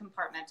much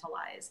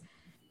compartmentalize.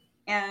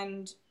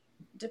 And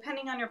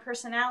depending on your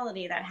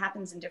personality, that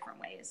happens in different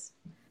ways.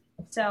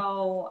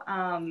 So,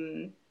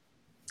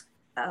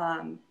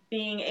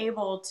 being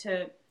able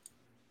to,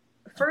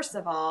 first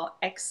of all,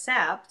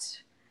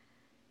 accept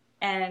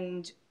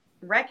and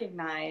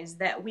recognize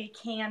that we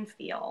can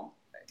feel.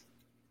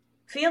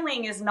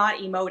 Feeling is not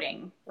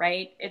emoting,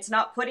 right? It's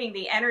not putting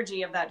the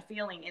energy of that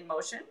feeling in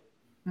motion.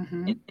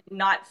 Mm-hmm.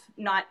 Not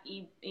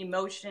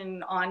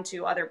emotion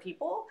onto other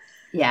people.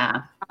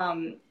 Yeah.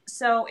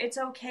 So it's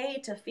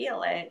okay to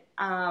feel it.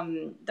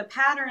 The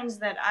patterns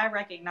that I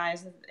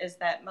recognize is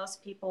that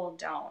most people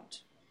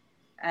don't.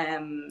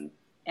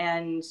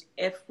 And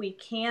if we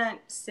can't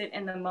sit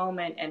in the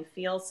moment and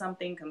feel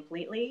something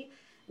completely,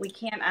 we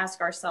can't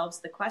ask ourselves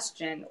the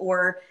question,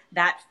 or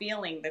that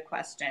feeling the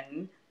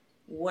question,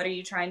 what are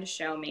you trying to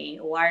show me?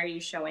 Why are you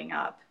showing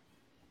up?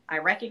 I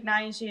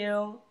recognize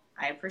you.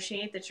 I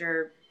appreciate that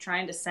you're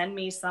trying to send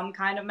me some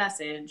kind of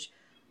message.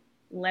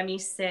 Let me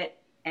sit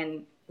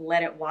and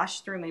let it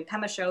wash through me.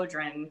 Pema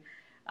Chodron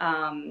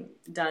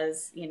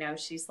does,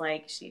 she's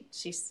like,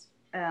 she's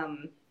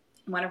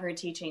one of her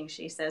teachings,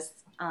 she says,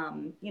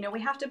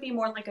 we have to be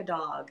more like a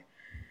dog.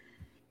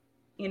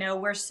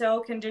 We're so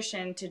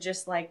conditioned to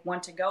just like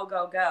want to go,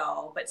 go,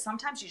 go. But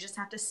sometimes you just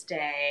have to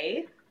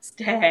stay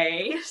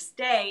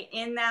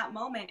in that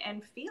moment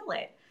and feel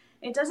it.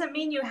 It doesn't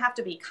mean you have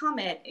to become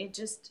it. It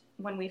just,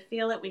 when we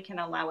feel it, we can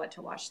allow it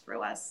to wash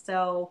through us.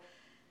 So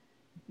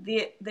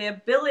the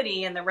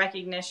ability and the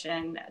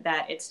recognition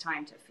that it's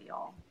time to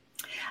feel.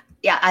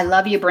 Yeah, I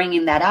love you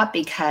bringing that up,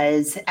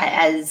 because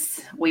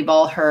as we've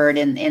all heard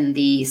in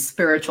the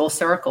spiritual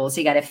circles,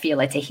 you got to feel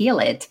it to heal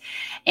it.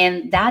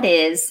 And that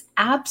is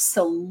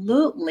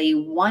absolutely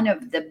one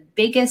of the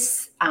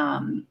biggest,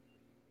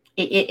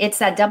 it's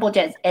that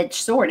double-edged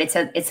sword.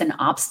 It's an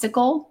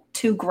obstacle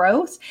to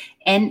growth,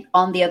 and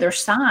on the other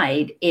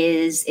side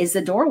is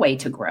the doorway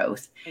to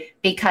growth,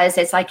 because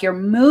it's like you're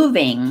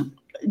moving.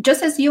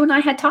 Just as you and I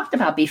had talked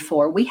about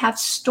before, we have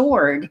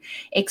stored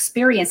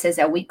experiences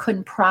that we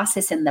couldn't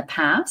process in the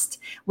past.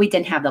 We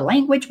didn't have the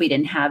language, we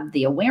didn't have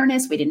the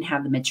awareness, we didn't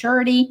have the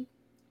maturity,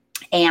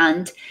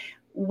 and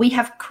we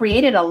have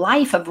created a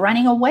life of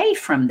running away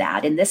from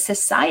that. In this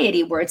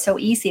society where it's so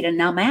easy to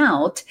numb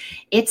out,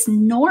 it's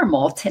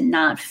normal to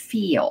not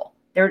feel.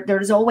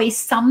 There's always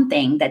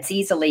something that's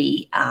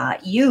easily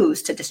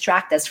used to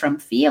distract us from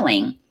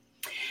feeling.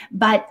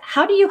 But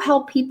how do you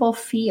help people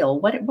feel?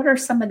 What are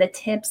some of the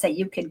tips that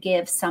you could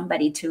give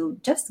somebody to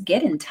just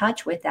get in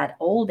touch with that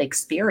old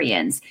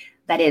experience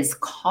that is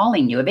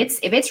calling you?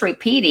 If it's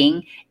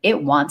repeating,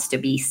 it wants to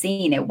be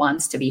seen, it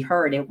wants to be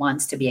heard, it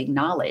wants to be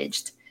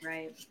acknowledged.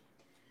 Right.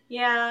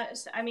 Yeah.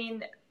 I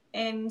mean,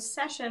 in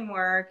session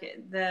work,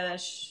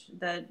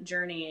 the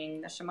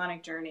journeying, the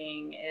shamanic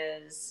journeying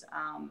is,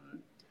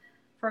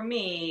 for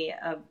me,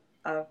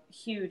 a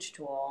huge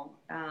tool.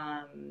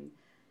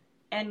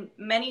 And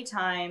many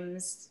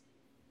times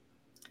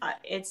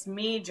it's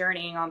me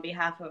journeying on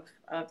behalf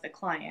of the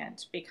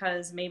client,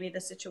 because maybe the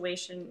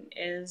situation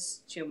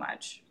is too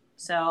much.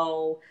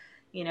 So,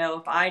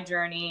 if I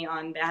journey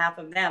on behalf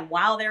of them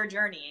while they're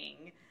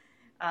journeying,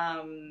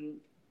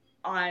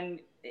 on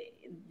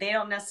they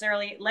don't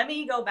necessarily, let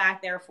me go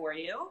back there for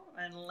you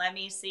and let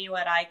me see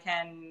what I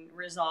can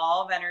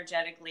resolve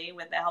energetically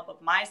with the help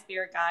of my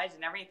spirit guides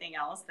and everything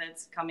else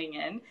that's coming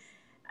in.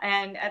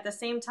 And at the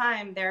same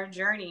time, they're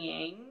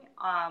journeying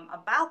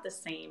about the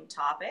same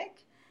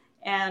topic.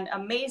 And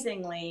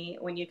amazingly,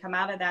 when you come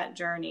out of that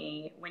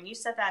journey, when you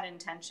set that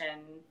intention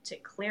to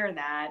clear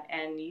that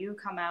and you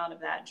come out of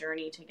that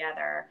journey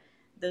together,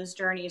 those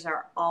journeys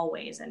are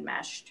always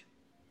enmeshed.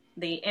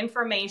 The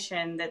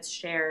information that's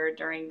shared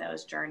during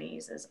those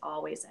journeys is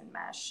always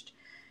enmeshed.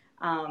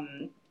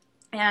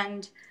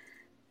 And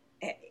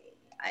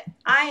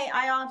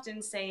I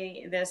often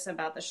say this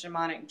about the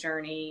shamanic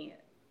journey.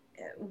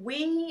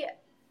 We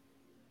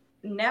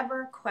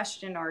never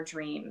question our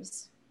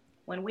dreams.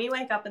 When we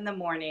wake up in the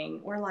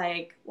morning, we're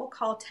like, we'll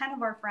call 10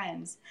 of our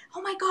friends.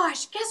 Oh my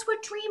gosh, guess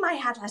what dream I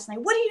had last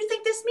night? What do you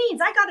think this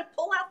means? I got to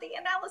pull out the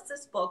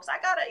analysis books. I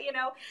got to,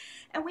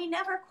 and we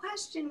never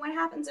question what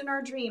happens in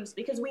our dreams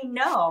because we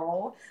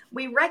know,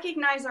 we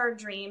recognize our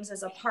dreams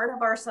as a part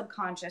of our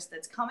subconscious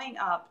that's coming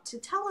up to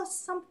tell us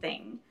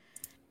something.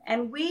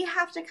 And we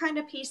have to kind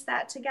of piece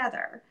that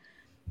together.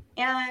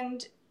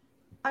 And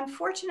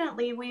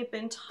unfortunately, we've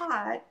been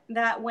taught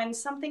that when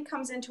something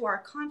comes into our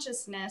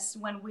consciousness,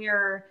 when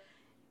we're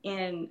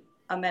in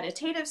a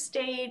meditative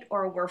state,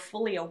 or we're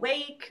fully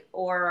awake,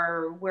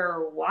 or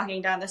we're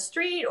walking down the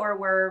street, or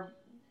we're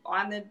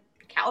on the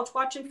couch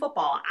watching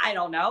football, I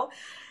don't know,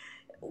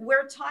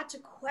 we're taught to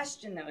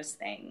question those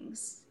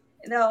things.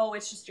 No,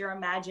 it's just your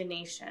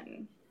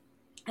imagination.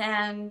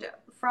 And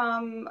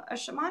from a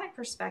shamanic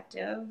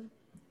perspective,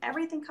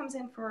 everything comes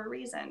in for a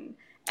reason.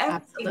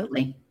 Everything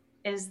Absolutely.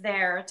 is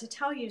there to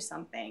tell you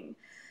something.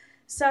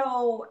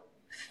 So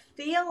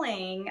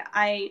feeling,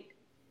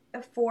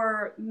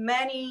 for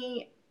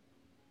many,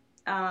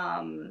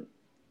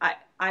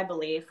 I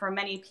believe for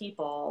many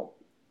people,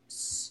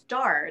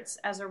 starts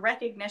as a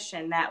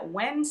recognition that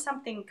when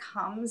something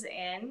comes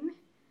in,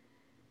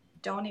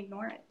 don't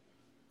ignore it.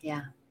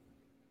 Yeah.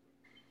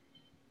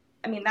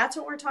 I mean, that's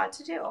what we're taught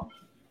to do.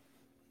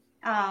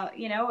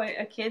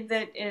 A kid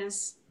that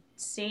is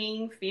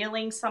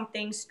feeling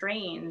something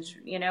strange,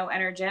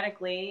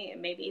 energetically,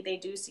 maybe they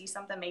do see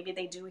something, maybe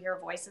they do hear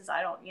voices.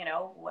 I don't,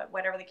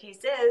 whatever the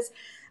case is.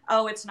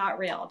 Oh, it's not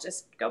real.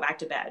 Just go back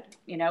to bed.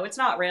 It's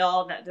not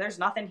real. There's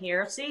nothing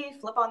here. See,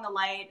 flip on the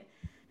light.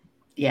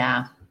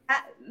 Yeah.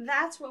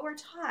 That's what we're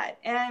taught.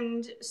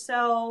 And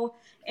so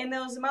in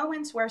those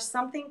moments where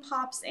something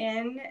pops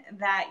in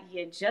that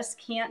you just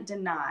can't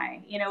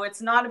deny,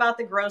 it's not about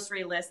the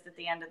grocery list at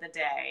the end of the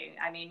day.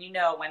 I mean,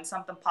 when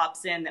something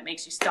pops in that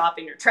makes you stop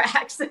in your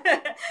tracks,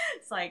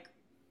 it's like,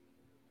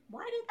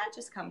 why did that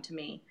just come to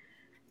me?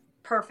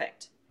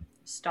 Perfect.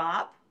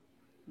 Stop.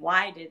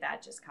 Why did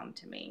that just come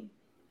to me?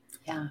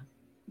 Yeah.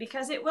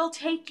 Because it will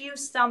take you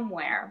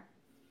somewhere.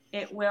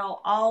 It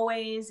will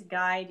always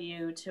guide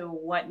you to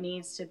what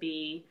needs to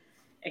be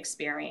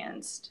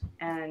experienced.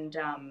 And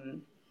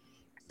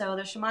so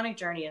the shamanic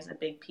journey is a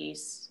big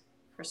piece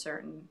for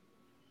certain.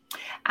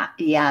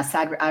 Yes,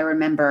 I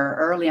remember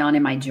early on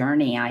in my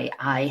journey,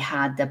 I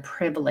had the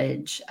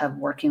privilege of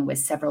working with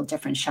several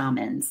different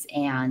shamans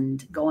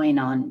and going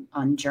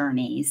on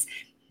journeys.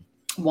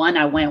 One,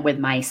 I went with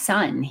my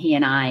son. He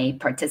and I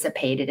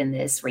participated in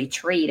this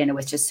retreat, and it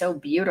was just so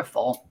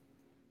beautiful.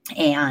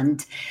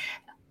 And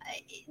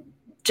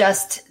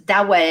just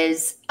that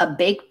was a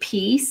big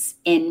piece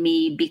in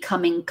me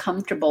becoming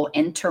comfortable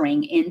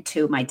entering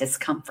into my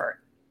discomfort,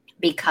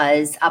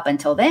 because up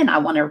until then, I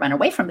want to run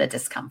away from the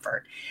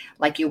discomfort.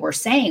 Like you were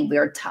saying,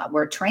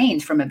 we're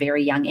trained from a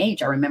very young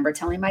age. I remember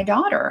telling my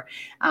daughter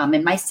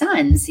and my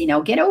sons,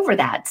 get over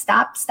that.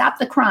 Stop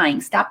the crying.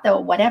 Stop the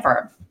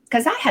whatever.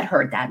 Because I had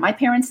heard that. My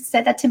parents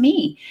said that to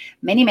me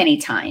many, many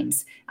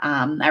times.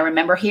 I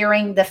remember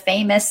hearing the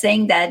famous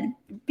thing that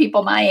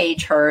people my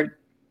age heard,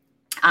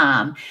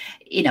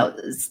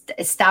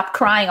 stop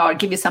crying or I'll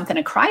give you something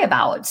to cry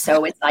about.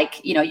 So it's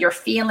like, you're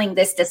feeling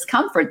this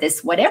discomfort,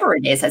 this whatever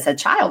it is as a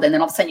child. And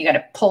then all of a sudden you got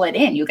to pull it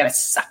in. You got to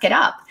suck it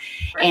up.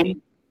 Right.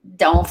 And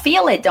don't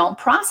feel it. Don't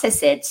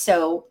process it.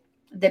 So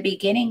the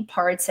beginning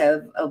parts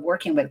of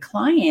working with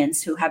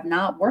clients who have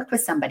not worked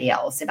with somebody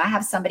else, if I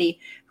have somebody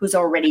who's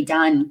already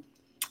done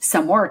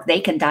some work,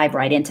 they can dive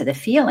right into the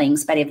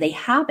feelings. But if they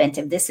haven't,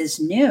 if this is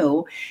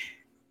new,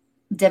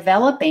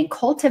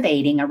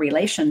 cultivating a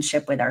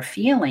relationship with our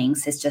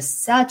feelings is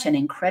just such an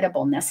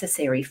incredible,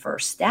 necessary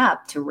first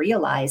step to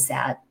realize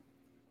that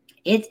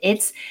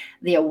it's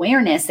the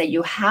awareness that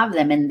you have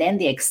them, and then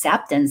the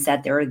acceptance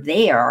that they're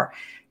there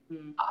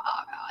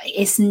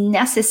is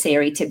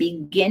necessary to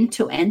begin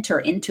to enter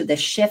into the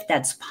shift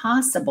that's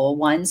possible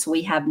once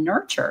we have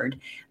nurtured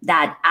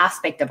that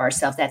aspect of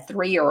ourselves, that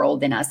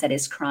 3-year-old in us that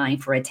is crying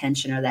for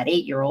attention, or that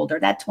 8-year-old, or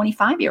that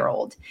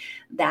 25-year-old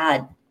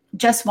that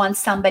just wants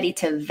somebody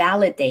to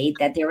validate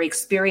that their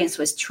experience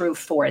was true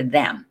for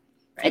them.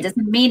 Right. It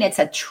doesn't mean it's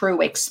a true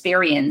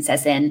experience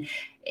as in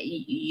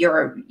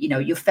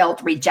you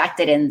felt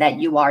rejected and that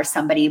you are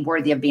somebody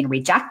worthy of being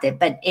rejected,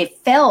 but it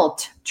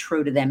felt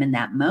true to them in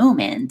that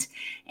moment.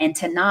 And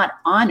to not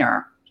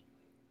honor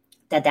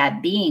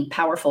that being,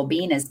 powerful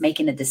being, is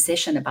making a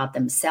decision about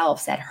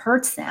themselves that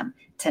hurts them,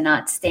 to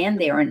not stand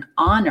there and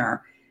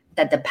honor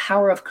that the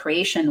power of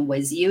creation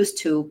was used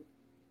to,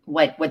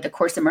 what the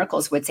Course in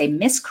Miracles would say,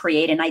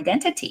 miscreate an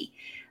identity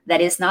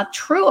that is not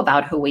true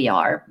about who we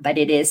are, but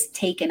it is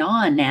taken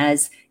on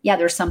as, yeah,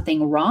 there's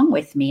something wrong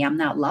with me. I'm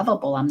not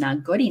lovable. I'm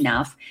not good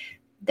enough.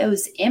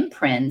 Those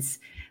imprints,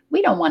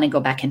 we don't want to go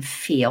back and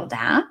feel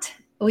that.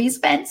 We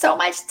spend so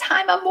much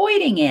time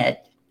avoiding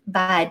it.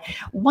 But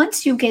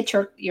once you get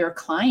your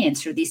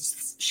clients through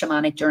these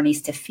shamanic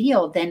journeys to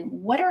feel, then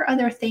what are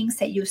other things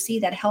that you see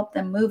that help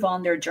them move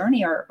on their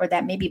journey, or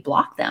that maybe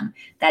block them,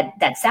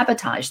 that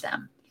sabotage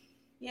them?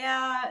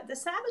 Yeah, the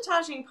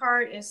sabotaging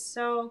part is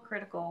so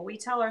critical. We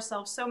tell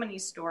ourselves so many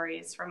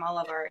stories from all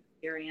of our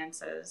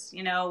experiences,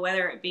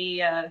 whether it be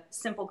a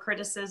simple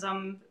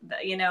criticism,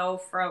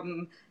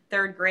 from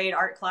third grade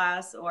art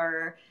class,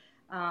 or,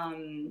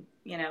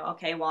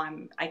 okay, well,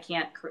 I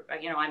can't,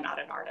 I'm not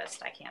an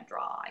artist. I can't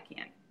draw. I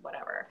can't,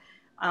 whatever.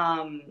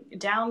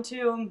 Down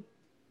to,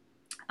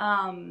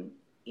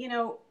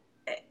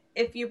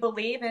 if you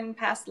believe in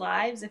past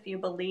lives, if you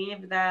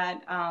believe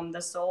that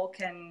the soul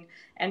can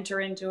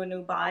enter into a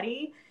new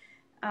body,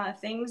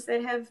 things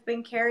that have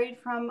been carried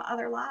from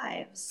other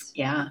lives.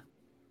 Yeah.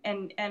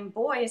 And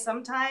boy,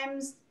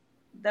 sometimes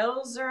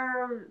those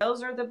are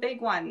the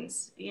big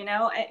ones,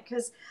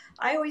 because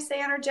I always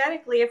say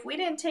energetically, if we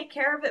didn't take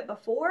care of it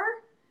before,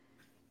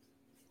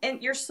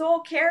 and your soul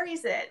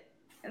carries it,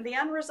 and the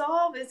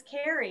unresolved is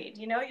carried,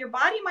 your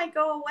body might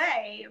go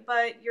away,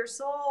 but your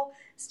soul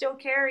still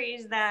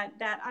carries that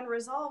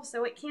unresolved.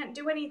 So it can't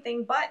do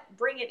anything but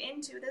bring it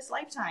into this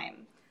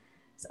lifetime.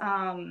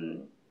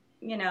 And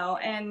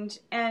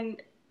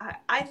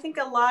I think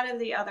a lot of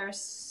the other,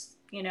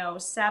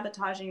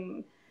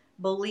 sabotaging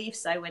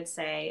beliefs, I would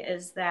say,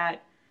 is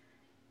that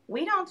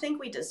we don't think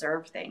we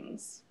deserve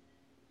things.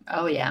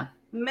 Oh, yeah.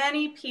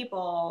 Many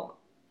people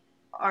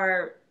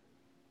are,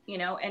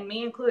 and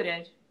me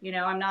included,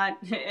 I'm not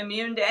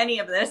immune to any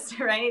of this,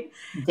 right?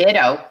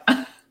 Ditto.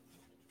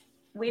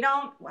 We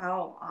don't,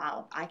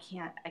 I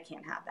can't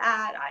have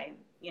that.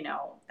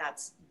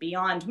 That's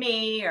beyond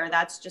me, or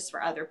that's just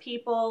for other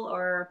people,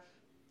 or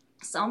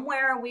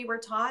somewhere we were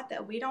taught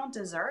that we don't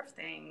deserve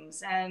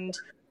things. And,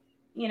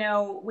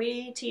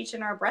 we teach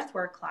in our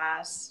breathwork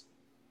class,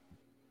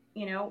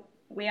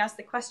 we ask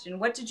the question,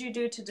 what did you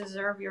do to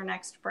deserve your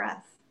next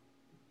breath?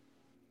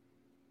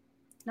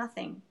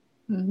 Nothing.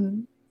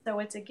 Mm-hmm. So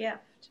it's a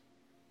gift.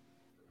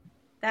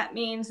 That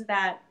means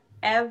that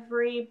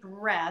every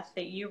breath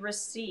that you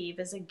receive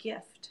is a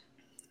gift.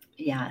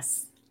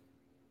 Yes.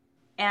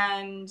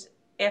 And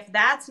if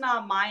that's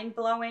not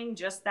mind-blowing,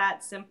 just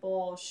that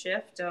simple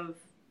shift of,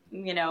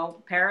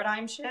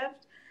 paradigm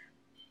shift,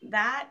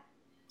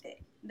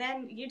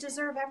 then you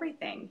deserve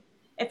everything.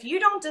 If you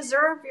don't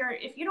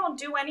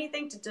do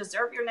anything to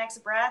deserve your next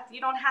breath, you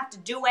don't have to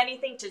do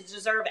anything to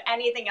deserve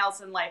anything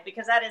else in life,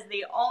 because that is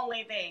the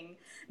only thing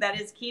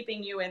that is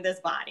keeping you in this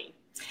body.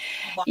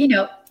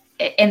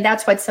 And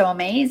that's what's so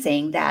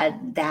amazing,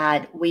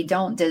 that we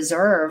don't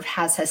deserve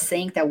has us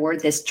think that we're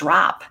this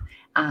drop,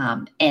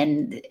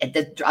 and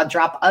a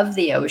drop of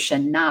the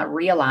ocean, not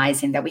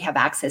realizing that we have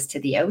access to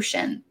the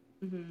ocean.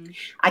 Mm-hmm.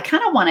 I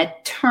kind of want to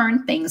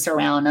turn things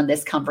around on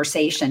this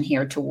conversation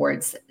here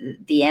towards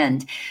the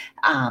end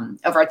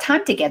of our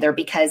time together,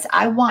 because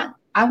I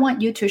want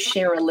you to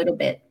share a little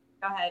bit.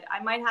 Go ahead.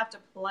 I might have to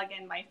plug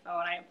in my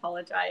phone. I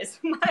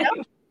apologize.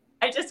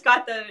 I just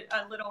got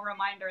a little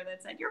reminder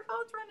that said, your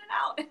phone's running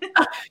out.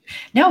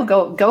 No,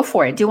 go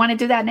for it. Do you want to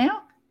do that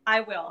now?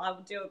 I will. I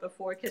will do it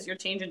before, because you're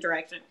changing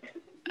direction.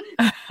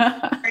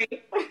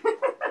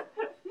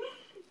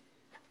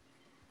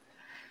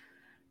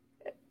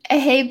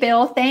 Hey,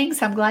 Bill,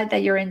 thanks. I'm glad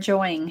that you're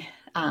enjoying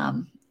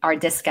our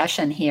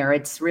discussion here.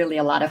 It's really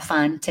a lot of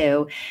fun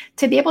to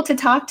be able to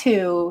talk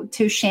to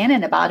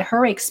Shannon about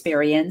her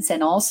experience,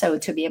 and also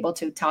to be able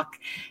to talk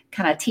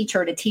kind of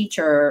teacher to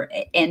teacher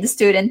and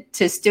student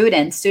to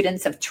student,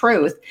 students of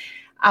truth,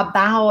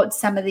 about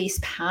some of these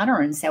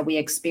patterns that we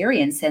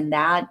experience, and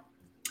that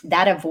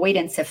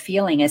avoidance of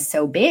feeling is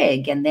so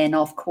big. And then,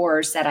 of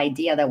course, that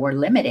idea that we're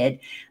limited,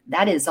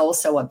 that is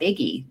also a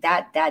biggie.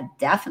 That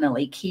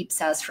definitely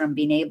keeps us from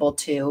being able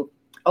to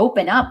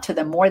open up to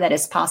the more that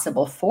is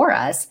possible for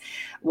us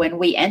when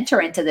we enter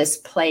into this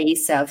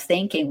place of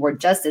thinking we're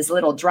just this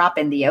little drop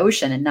in the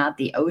ocean and not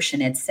the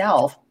ocean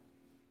itself.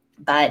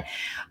 But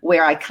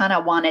where I kind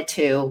of wanted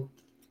to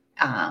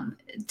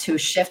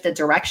shift the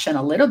direction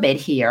a little bit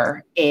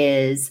here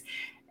is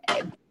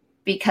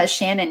because,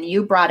 Shannon,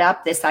 you brought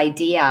up this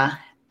idea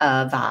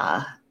of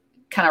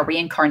kind of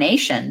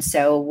reincarnation.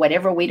 So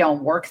whatever we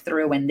don't work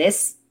through in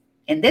this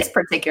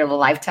particular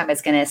lifetime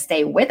is going to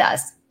stay with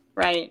us.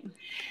 Right.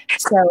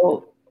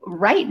 So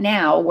right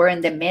now we're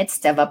in the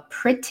midst of a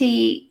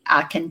pretty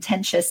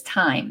contentious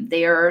time.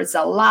 There's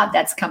a lot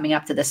that's coming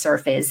up to the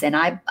surface, and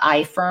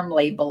I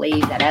firmly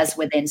believe that as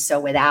within, so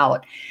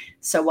without.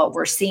 So what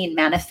we're seeing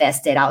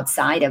manifested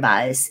outside of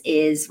us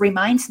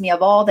reminds me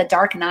of all the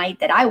dark night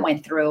that I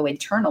went through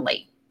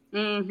internally. the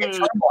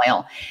Mm-hmm.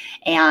 turmoil.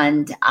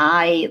 And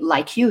I,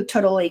 like you,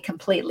 totally,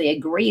 completely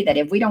agree that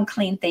if we don't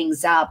clean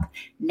things up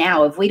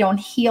now, if we don't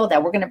heal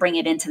that, we're going to bring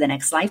it into the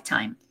next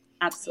lifetime.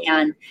 Absolutely.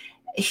 And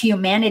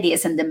humanity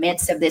is in the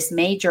midst of this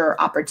major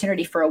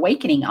opportunity for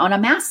awakening on a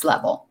mass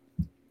level.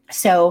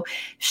 So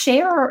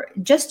share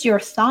just your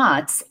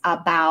thoughts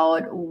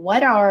about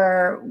what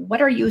are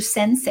you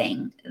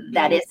sensing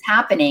that Mm. is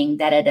happening,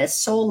 that at a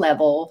soul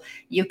level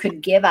you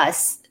could give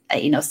us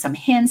some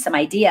hints, some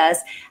ideas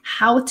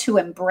how to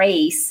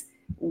embrace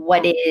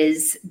what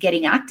is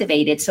getting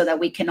activated so that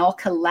we can all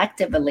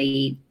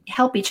collectively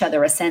help each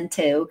other ascend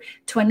to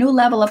a new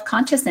level of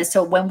consciousness.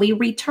 So when we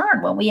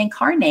return, when we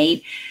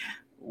incarnate,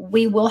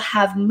 we will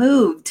have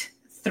moved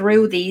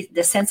through the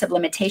sense of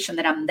limitation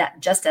that I'm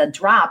that just a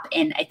drop,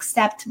 and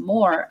accept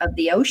more of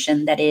the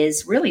ocean that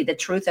is really the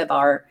truth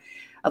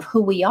of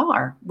who we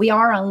are. We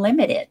are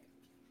unlimited.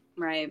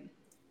 Right.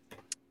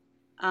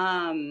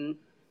 I'm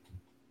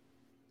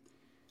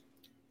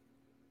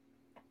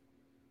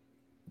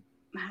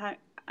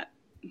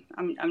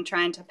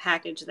trying to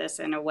package this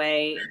in a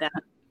way that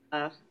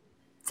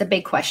It's a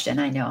big question,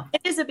 I know.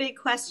 it is a big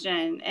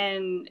question.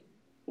 And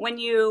when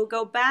you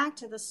go back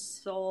to the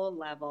soul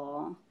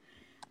level,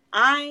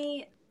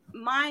 my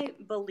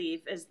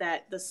belief is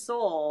that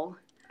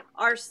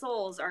our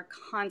souls are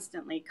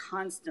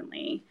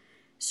constantly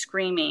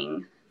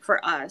screaming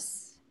for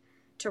us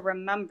to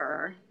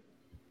remember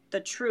the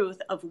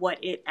truth of what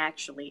it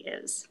actually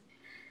is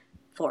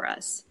for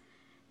us.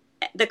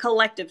 The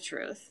collective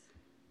truth.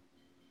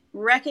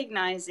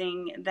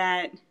 Recognizing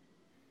that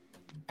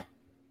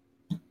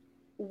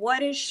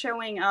what is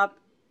showing up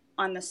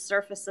on the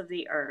surface of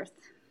the earth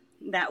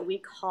that we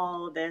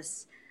call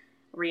this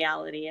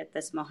reality at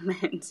this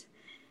moment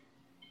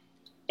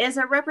is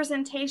a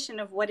representation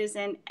of what is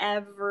in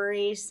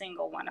every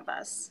single one of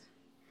us.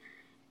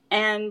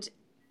 And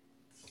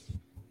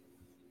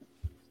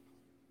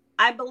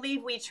I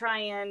believe we try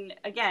and,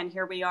 again,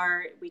 here we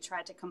are, we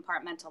try to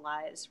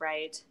compartmentalize,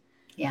 right?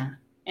 Yeah.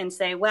 And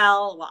say,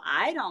 well,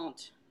 I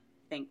don't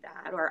think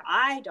that, or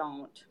I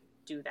don't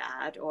do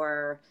that,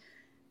 or,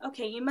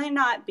 okay, you might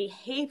not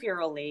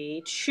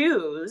behaviorally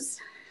choose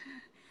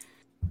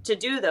to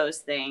do those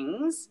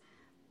things,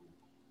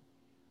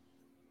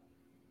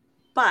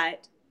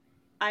 but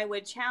I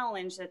would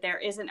challenge that there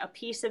isn't a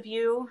piece of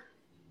you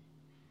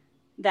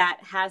that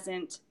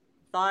hasn't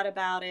thought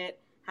about it,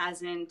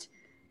 hasn't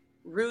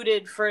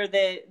rooted for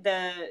the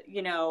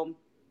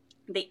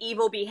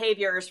evil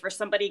behaviors for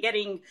somebody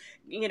getting,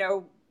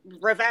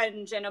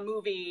 revenge in a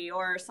movie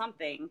or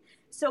something.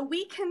 So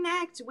we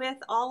connect with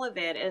all of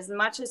it as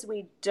much as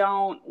we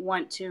don't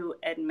want to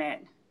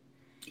admit.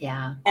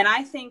 Yeah. And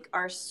I think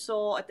our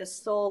soul, at the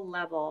soul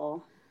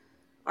level,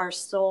 our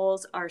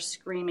souls are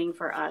screaming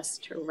for us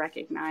to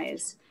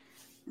recognize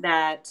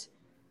that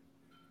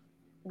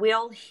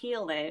we'll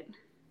heal it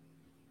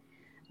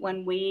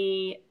when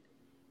we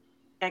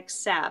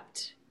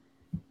accept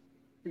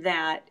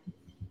that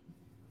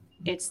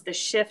it's the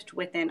shift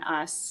within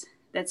us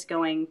that's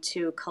going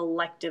to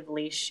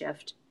collectively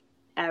shift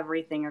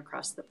everything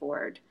across the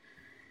board.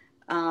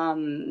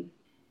 And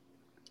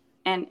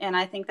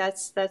I think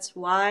that's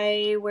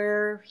why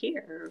we're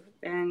here,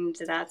 and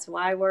that's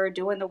why we're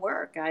doing the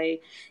work.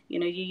 You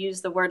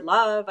use the word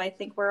love. I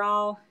think we're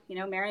all,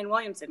 Marianne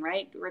Williamson,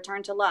 right?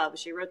 Return to Love.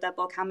 She wrote that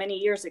book how many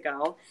years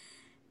ago?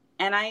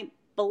 And I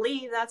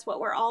believe that's what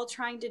we're all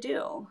trying to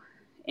do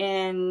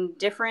in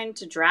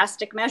different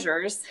drastic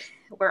measures.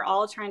 We're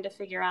all trying to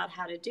figure out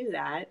how to do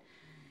that.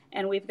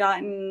 And we've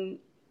gotten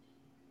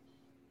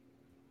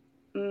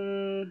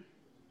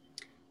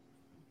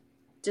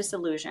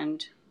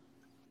disillusioned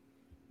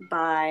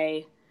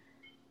by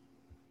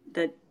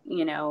the,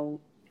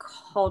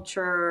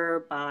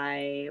 culture,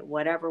 by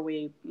whatever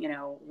we,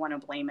 want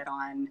to blame it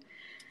on.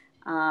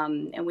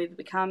 And we've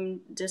become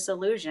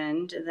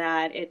disillusioned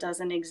that it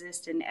doesn't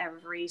exist in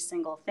every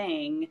single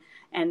thing,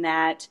 and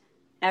that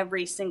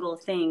every single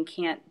thing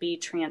can't be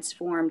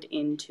transformed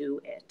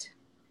into it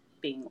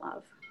being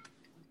love.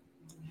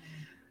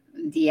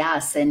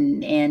 Yes,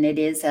 and it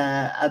is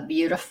a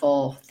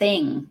beautiful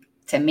thing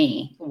to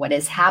me what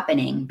is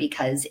happening,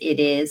 because it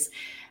is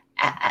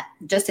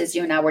just as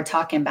you and I were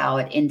talking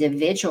about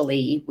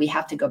individually, we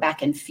have to go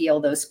back and feel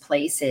those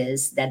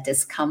places, that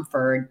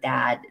discomfort,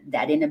 that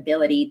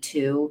inability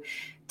to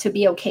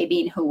be okay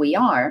being who we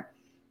are.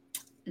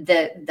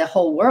 The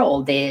whole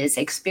world is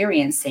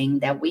experiencing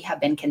that we have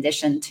been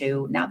conditioned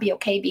to not be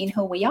okay being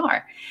who we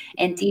are.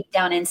 And deep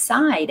down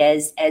inside,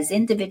 as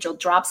individual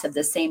drops of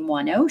the same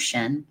one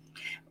ocean,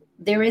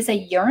 there is a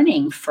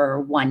yearning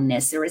for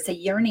oneness. There is a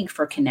yearning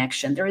for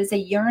connection. There is a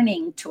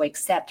yearning to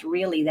accept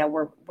really that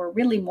we're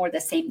really more the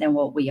same than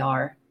what we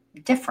are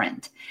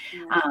different.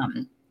 Yeah.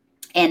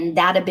 And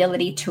that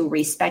ability to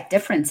respect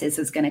differences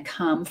is going to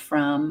come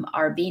from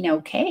our being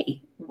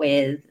okay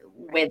with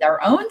our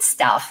own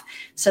stuff,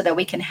 so that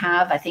we can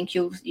have, I think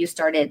you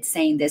started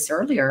saying this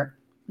earlier,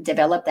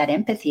 develop that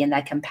empathy and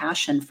that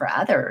compassion for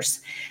others.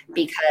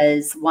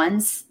 Because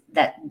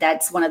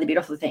that's one of the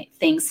beautiful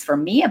things for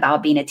me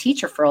about being a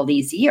teacher for all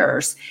these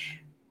years.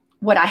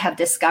 what I have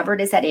discovered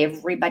is that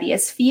everybody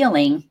is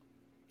feeling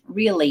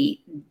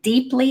really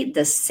deeply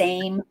the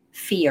same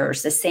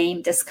fears, the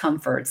same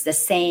discomforts, the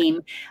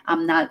same,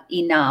 I'm not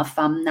enough,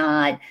 I'm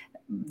not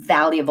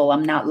valuable,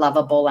 I'm not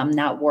lovable, I'm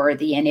not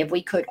worthy. And if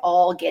we could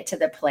all get to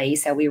the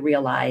place that we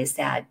realize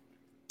that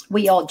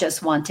we all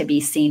just want to be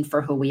seen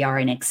for who we are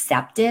and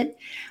accepted,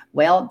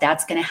 well,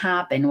 that's going to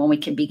happen when we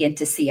can begin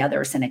to see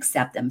others and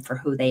accept them for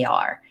who they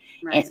are.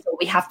 Right. And so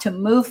we have to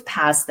move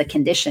past the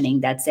conditioning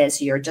that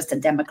says you're just a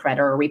Democrat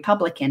or a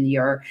Republican,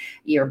 you're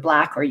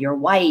Black or you're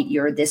white,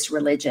 you're this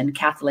religion,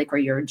 Catholic, or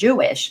you're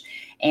Jewish,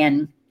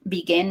 and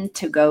begin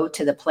to go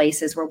to the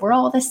places where we're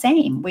all the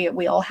same.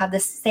 We all have the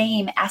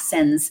same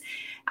essence,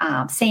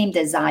 same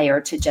desire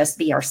to just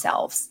be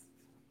ourselves.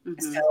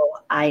 Mm-hmm. So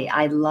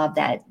I love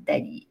that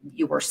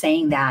you were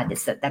saying that,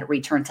 is that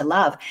return to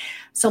love.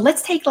 So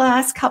let's take the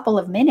last couple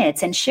of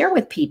minutes and share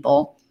with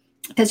people,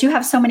 because you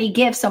have so many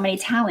gifts, so many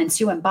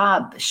talents. You and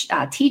Bob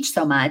teach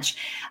so much.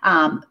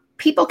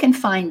 People can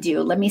find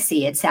you. Let me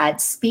see. It's at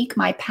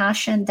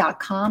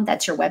speakmypassion.com.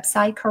 That's your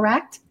website,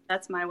 correct?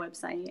 That's my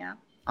website, yeah.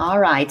 All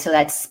right. So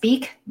that's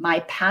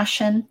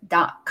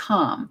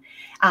speakmypassion.com.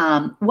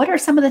 What are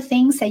some of the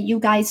things that you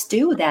guys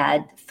do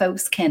that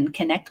folks can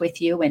connect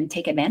with you and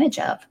take advantage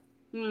of?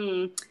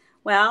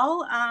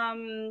 Well,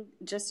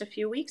 just a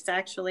few weeks,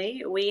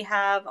 actually. We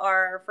have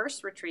our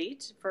first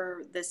retreat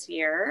for this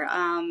year.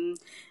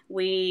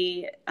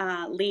 We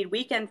lead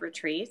weekend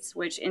retreats,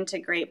 which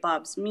integrate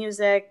Bob's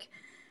music.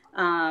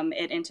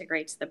 It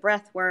integrates the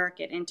breath work.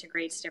 It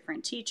integrates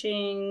different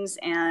teachings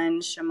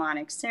and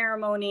shamanic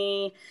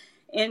ceremony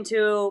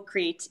into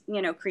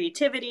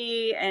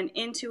creativity and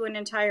into an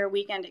entire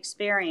weekend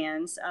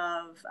experience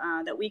of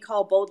that we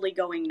call boldly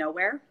going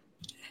nowhere.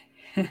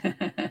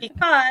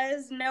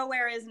 Because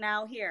nowhere is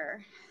now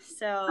here.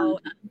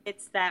 So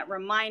it's that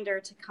reminder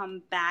to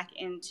come back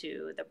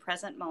into the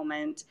present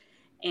moment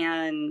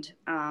and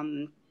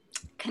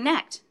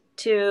connect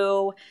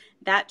to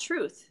that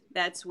truth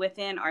that's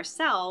within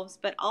ourselves,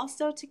 but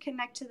also to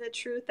connect to the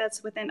truth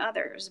that's within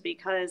others,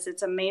 because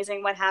it's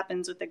amazing what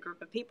happens with a group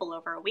of people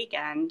over a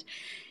weekend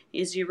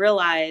is you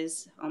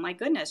realize, oh my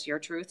goodness, your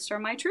truths are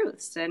my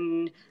truths.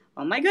 And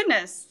oh my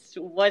goodness,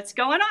 what's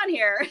going on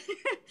here?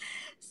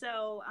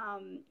 So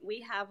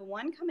we have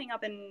one coming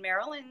up in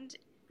Maryland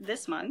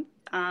this month,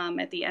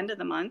 at the end of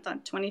the month on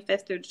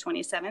 25th through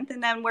 27th.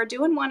 And then we're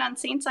doing one on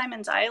St.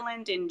 Simon's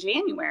Island in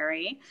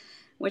January,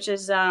 which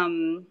is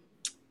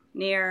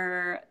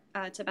near,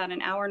 it's about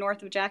an hour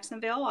north of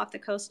Jacksonville off the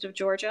coast of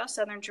Georgia,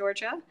 southern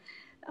Georgia,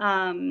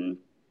 the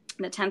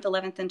 10th,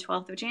 11th, and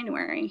 12th of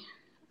January.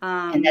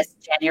 And that's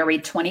January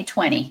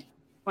 2020.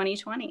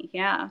 2020,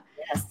 yeah.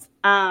 Yes.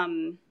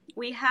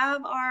 We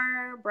have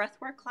our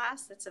breathwork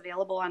class that's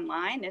available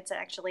online. It's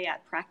actually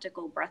at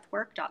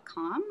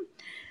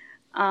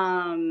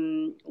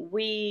practicalbreathwork.com.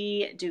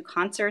 We do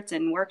concerts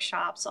and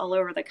workshops all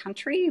over the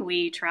country.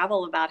 We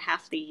travel about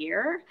half the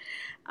year.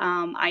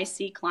 I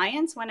see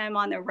clients when I'm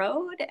on the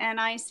road, and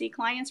I see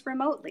clients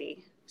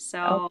remotely.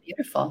 So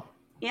beautiful.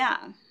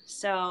 Yeah.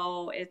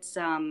 So it's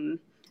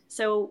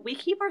so we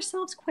keep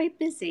ourselves quite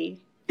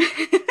busy.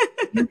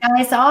 You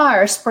guys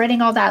are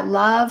spreading all that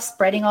love,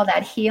 spreading all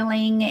that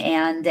healing.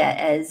 And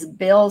as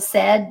Bill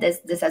said,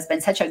 this has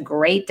been such a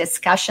great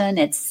discussion.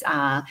 It's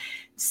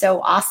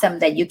so awesome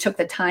that you took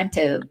the time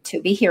to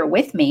be here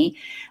with me.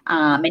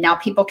 And now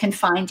people can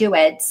find you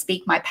at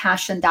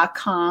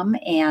speakmypassion.com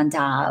and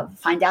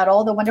find out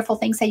all the wonderful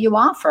things that you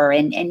offer.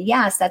 And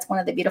yes, that's one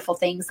of the beautiful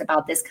things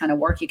about this kind of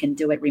work. You can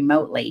do it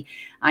remotely.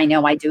 I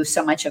know I do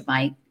so much of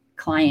my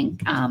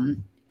client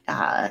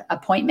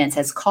appointments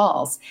as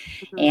calls.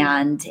 Mm-hmm.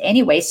 And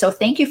anyway, so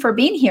thank you for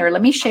being here.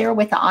 Let me share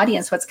with the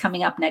audience what's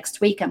coming up next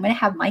week. I'm going to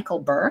have Michael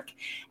Burke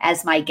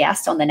as my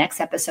guest on the next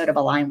episode of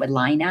Align with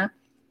Lina.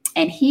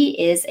 And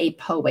he is a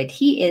poet.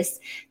 He is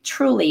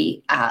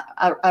truly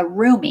a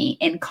Rumi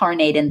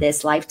incarnate in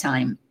this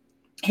lifetime.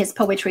 His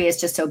poetry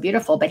is just so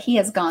beautiful, but he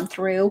has gone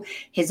through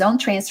his own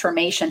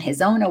transformation,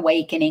 his own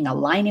awakening,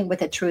 aligning with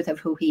the truth of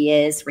who he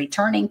is,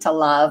 returning to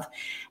love,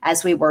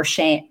 as we were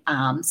saying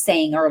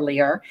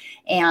earlier.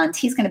 And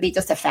he's going to be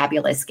just a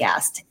fabulous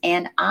guest.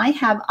 And I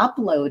have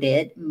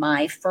uploaded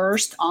my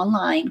first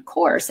online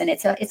course, and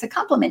it's a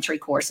complimentary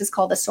course. It's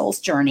called The Soul's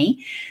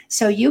Journey.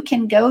 So you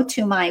can go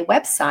to my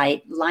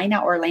website,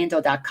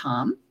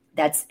 linaorlando.com.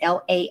 That's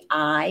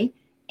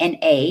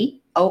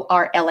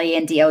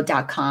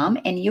LAINAORLANDO.com,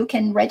 and you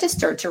can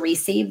register to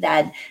receive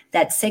that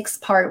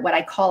 6-part, what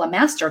I call a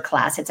master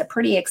class. It's a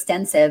pretty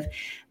extensive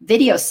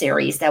video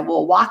series that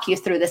will walk you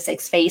through the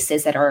 6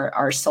 phases that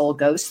our soul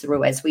goes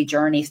through as we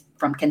journey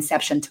from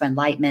conception to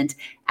enlightenment,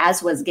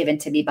 as was given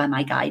to me by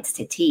my guides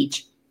to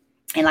teach.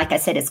 And like I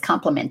said, it's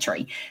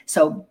complimentary.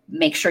 So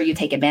make sure you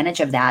take advantage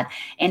of that.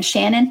 And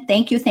Shannon,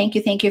 thank you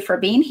for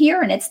being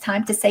here. And it's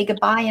time to say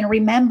goodbye. And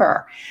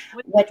remember,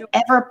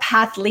 whatever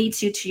path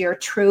leads you to your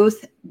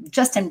truth,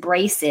 just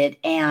embrace it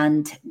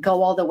and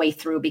go all the way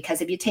through. Because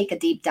if you take a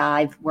deep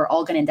dive, we're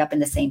all going to end up in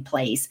the same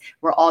place.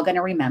 We're all going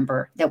to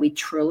remember that we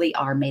truly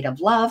are made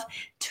of love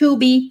to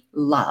be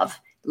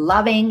love.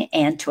 loving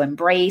and to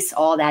embrace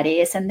all that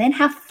is, and then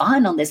have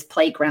fun on this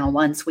playground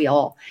once we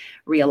all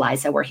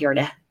realize that we're here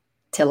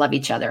to love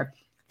each other.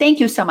 Thank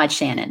you so much,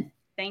 Shannon.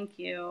 Thank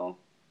you.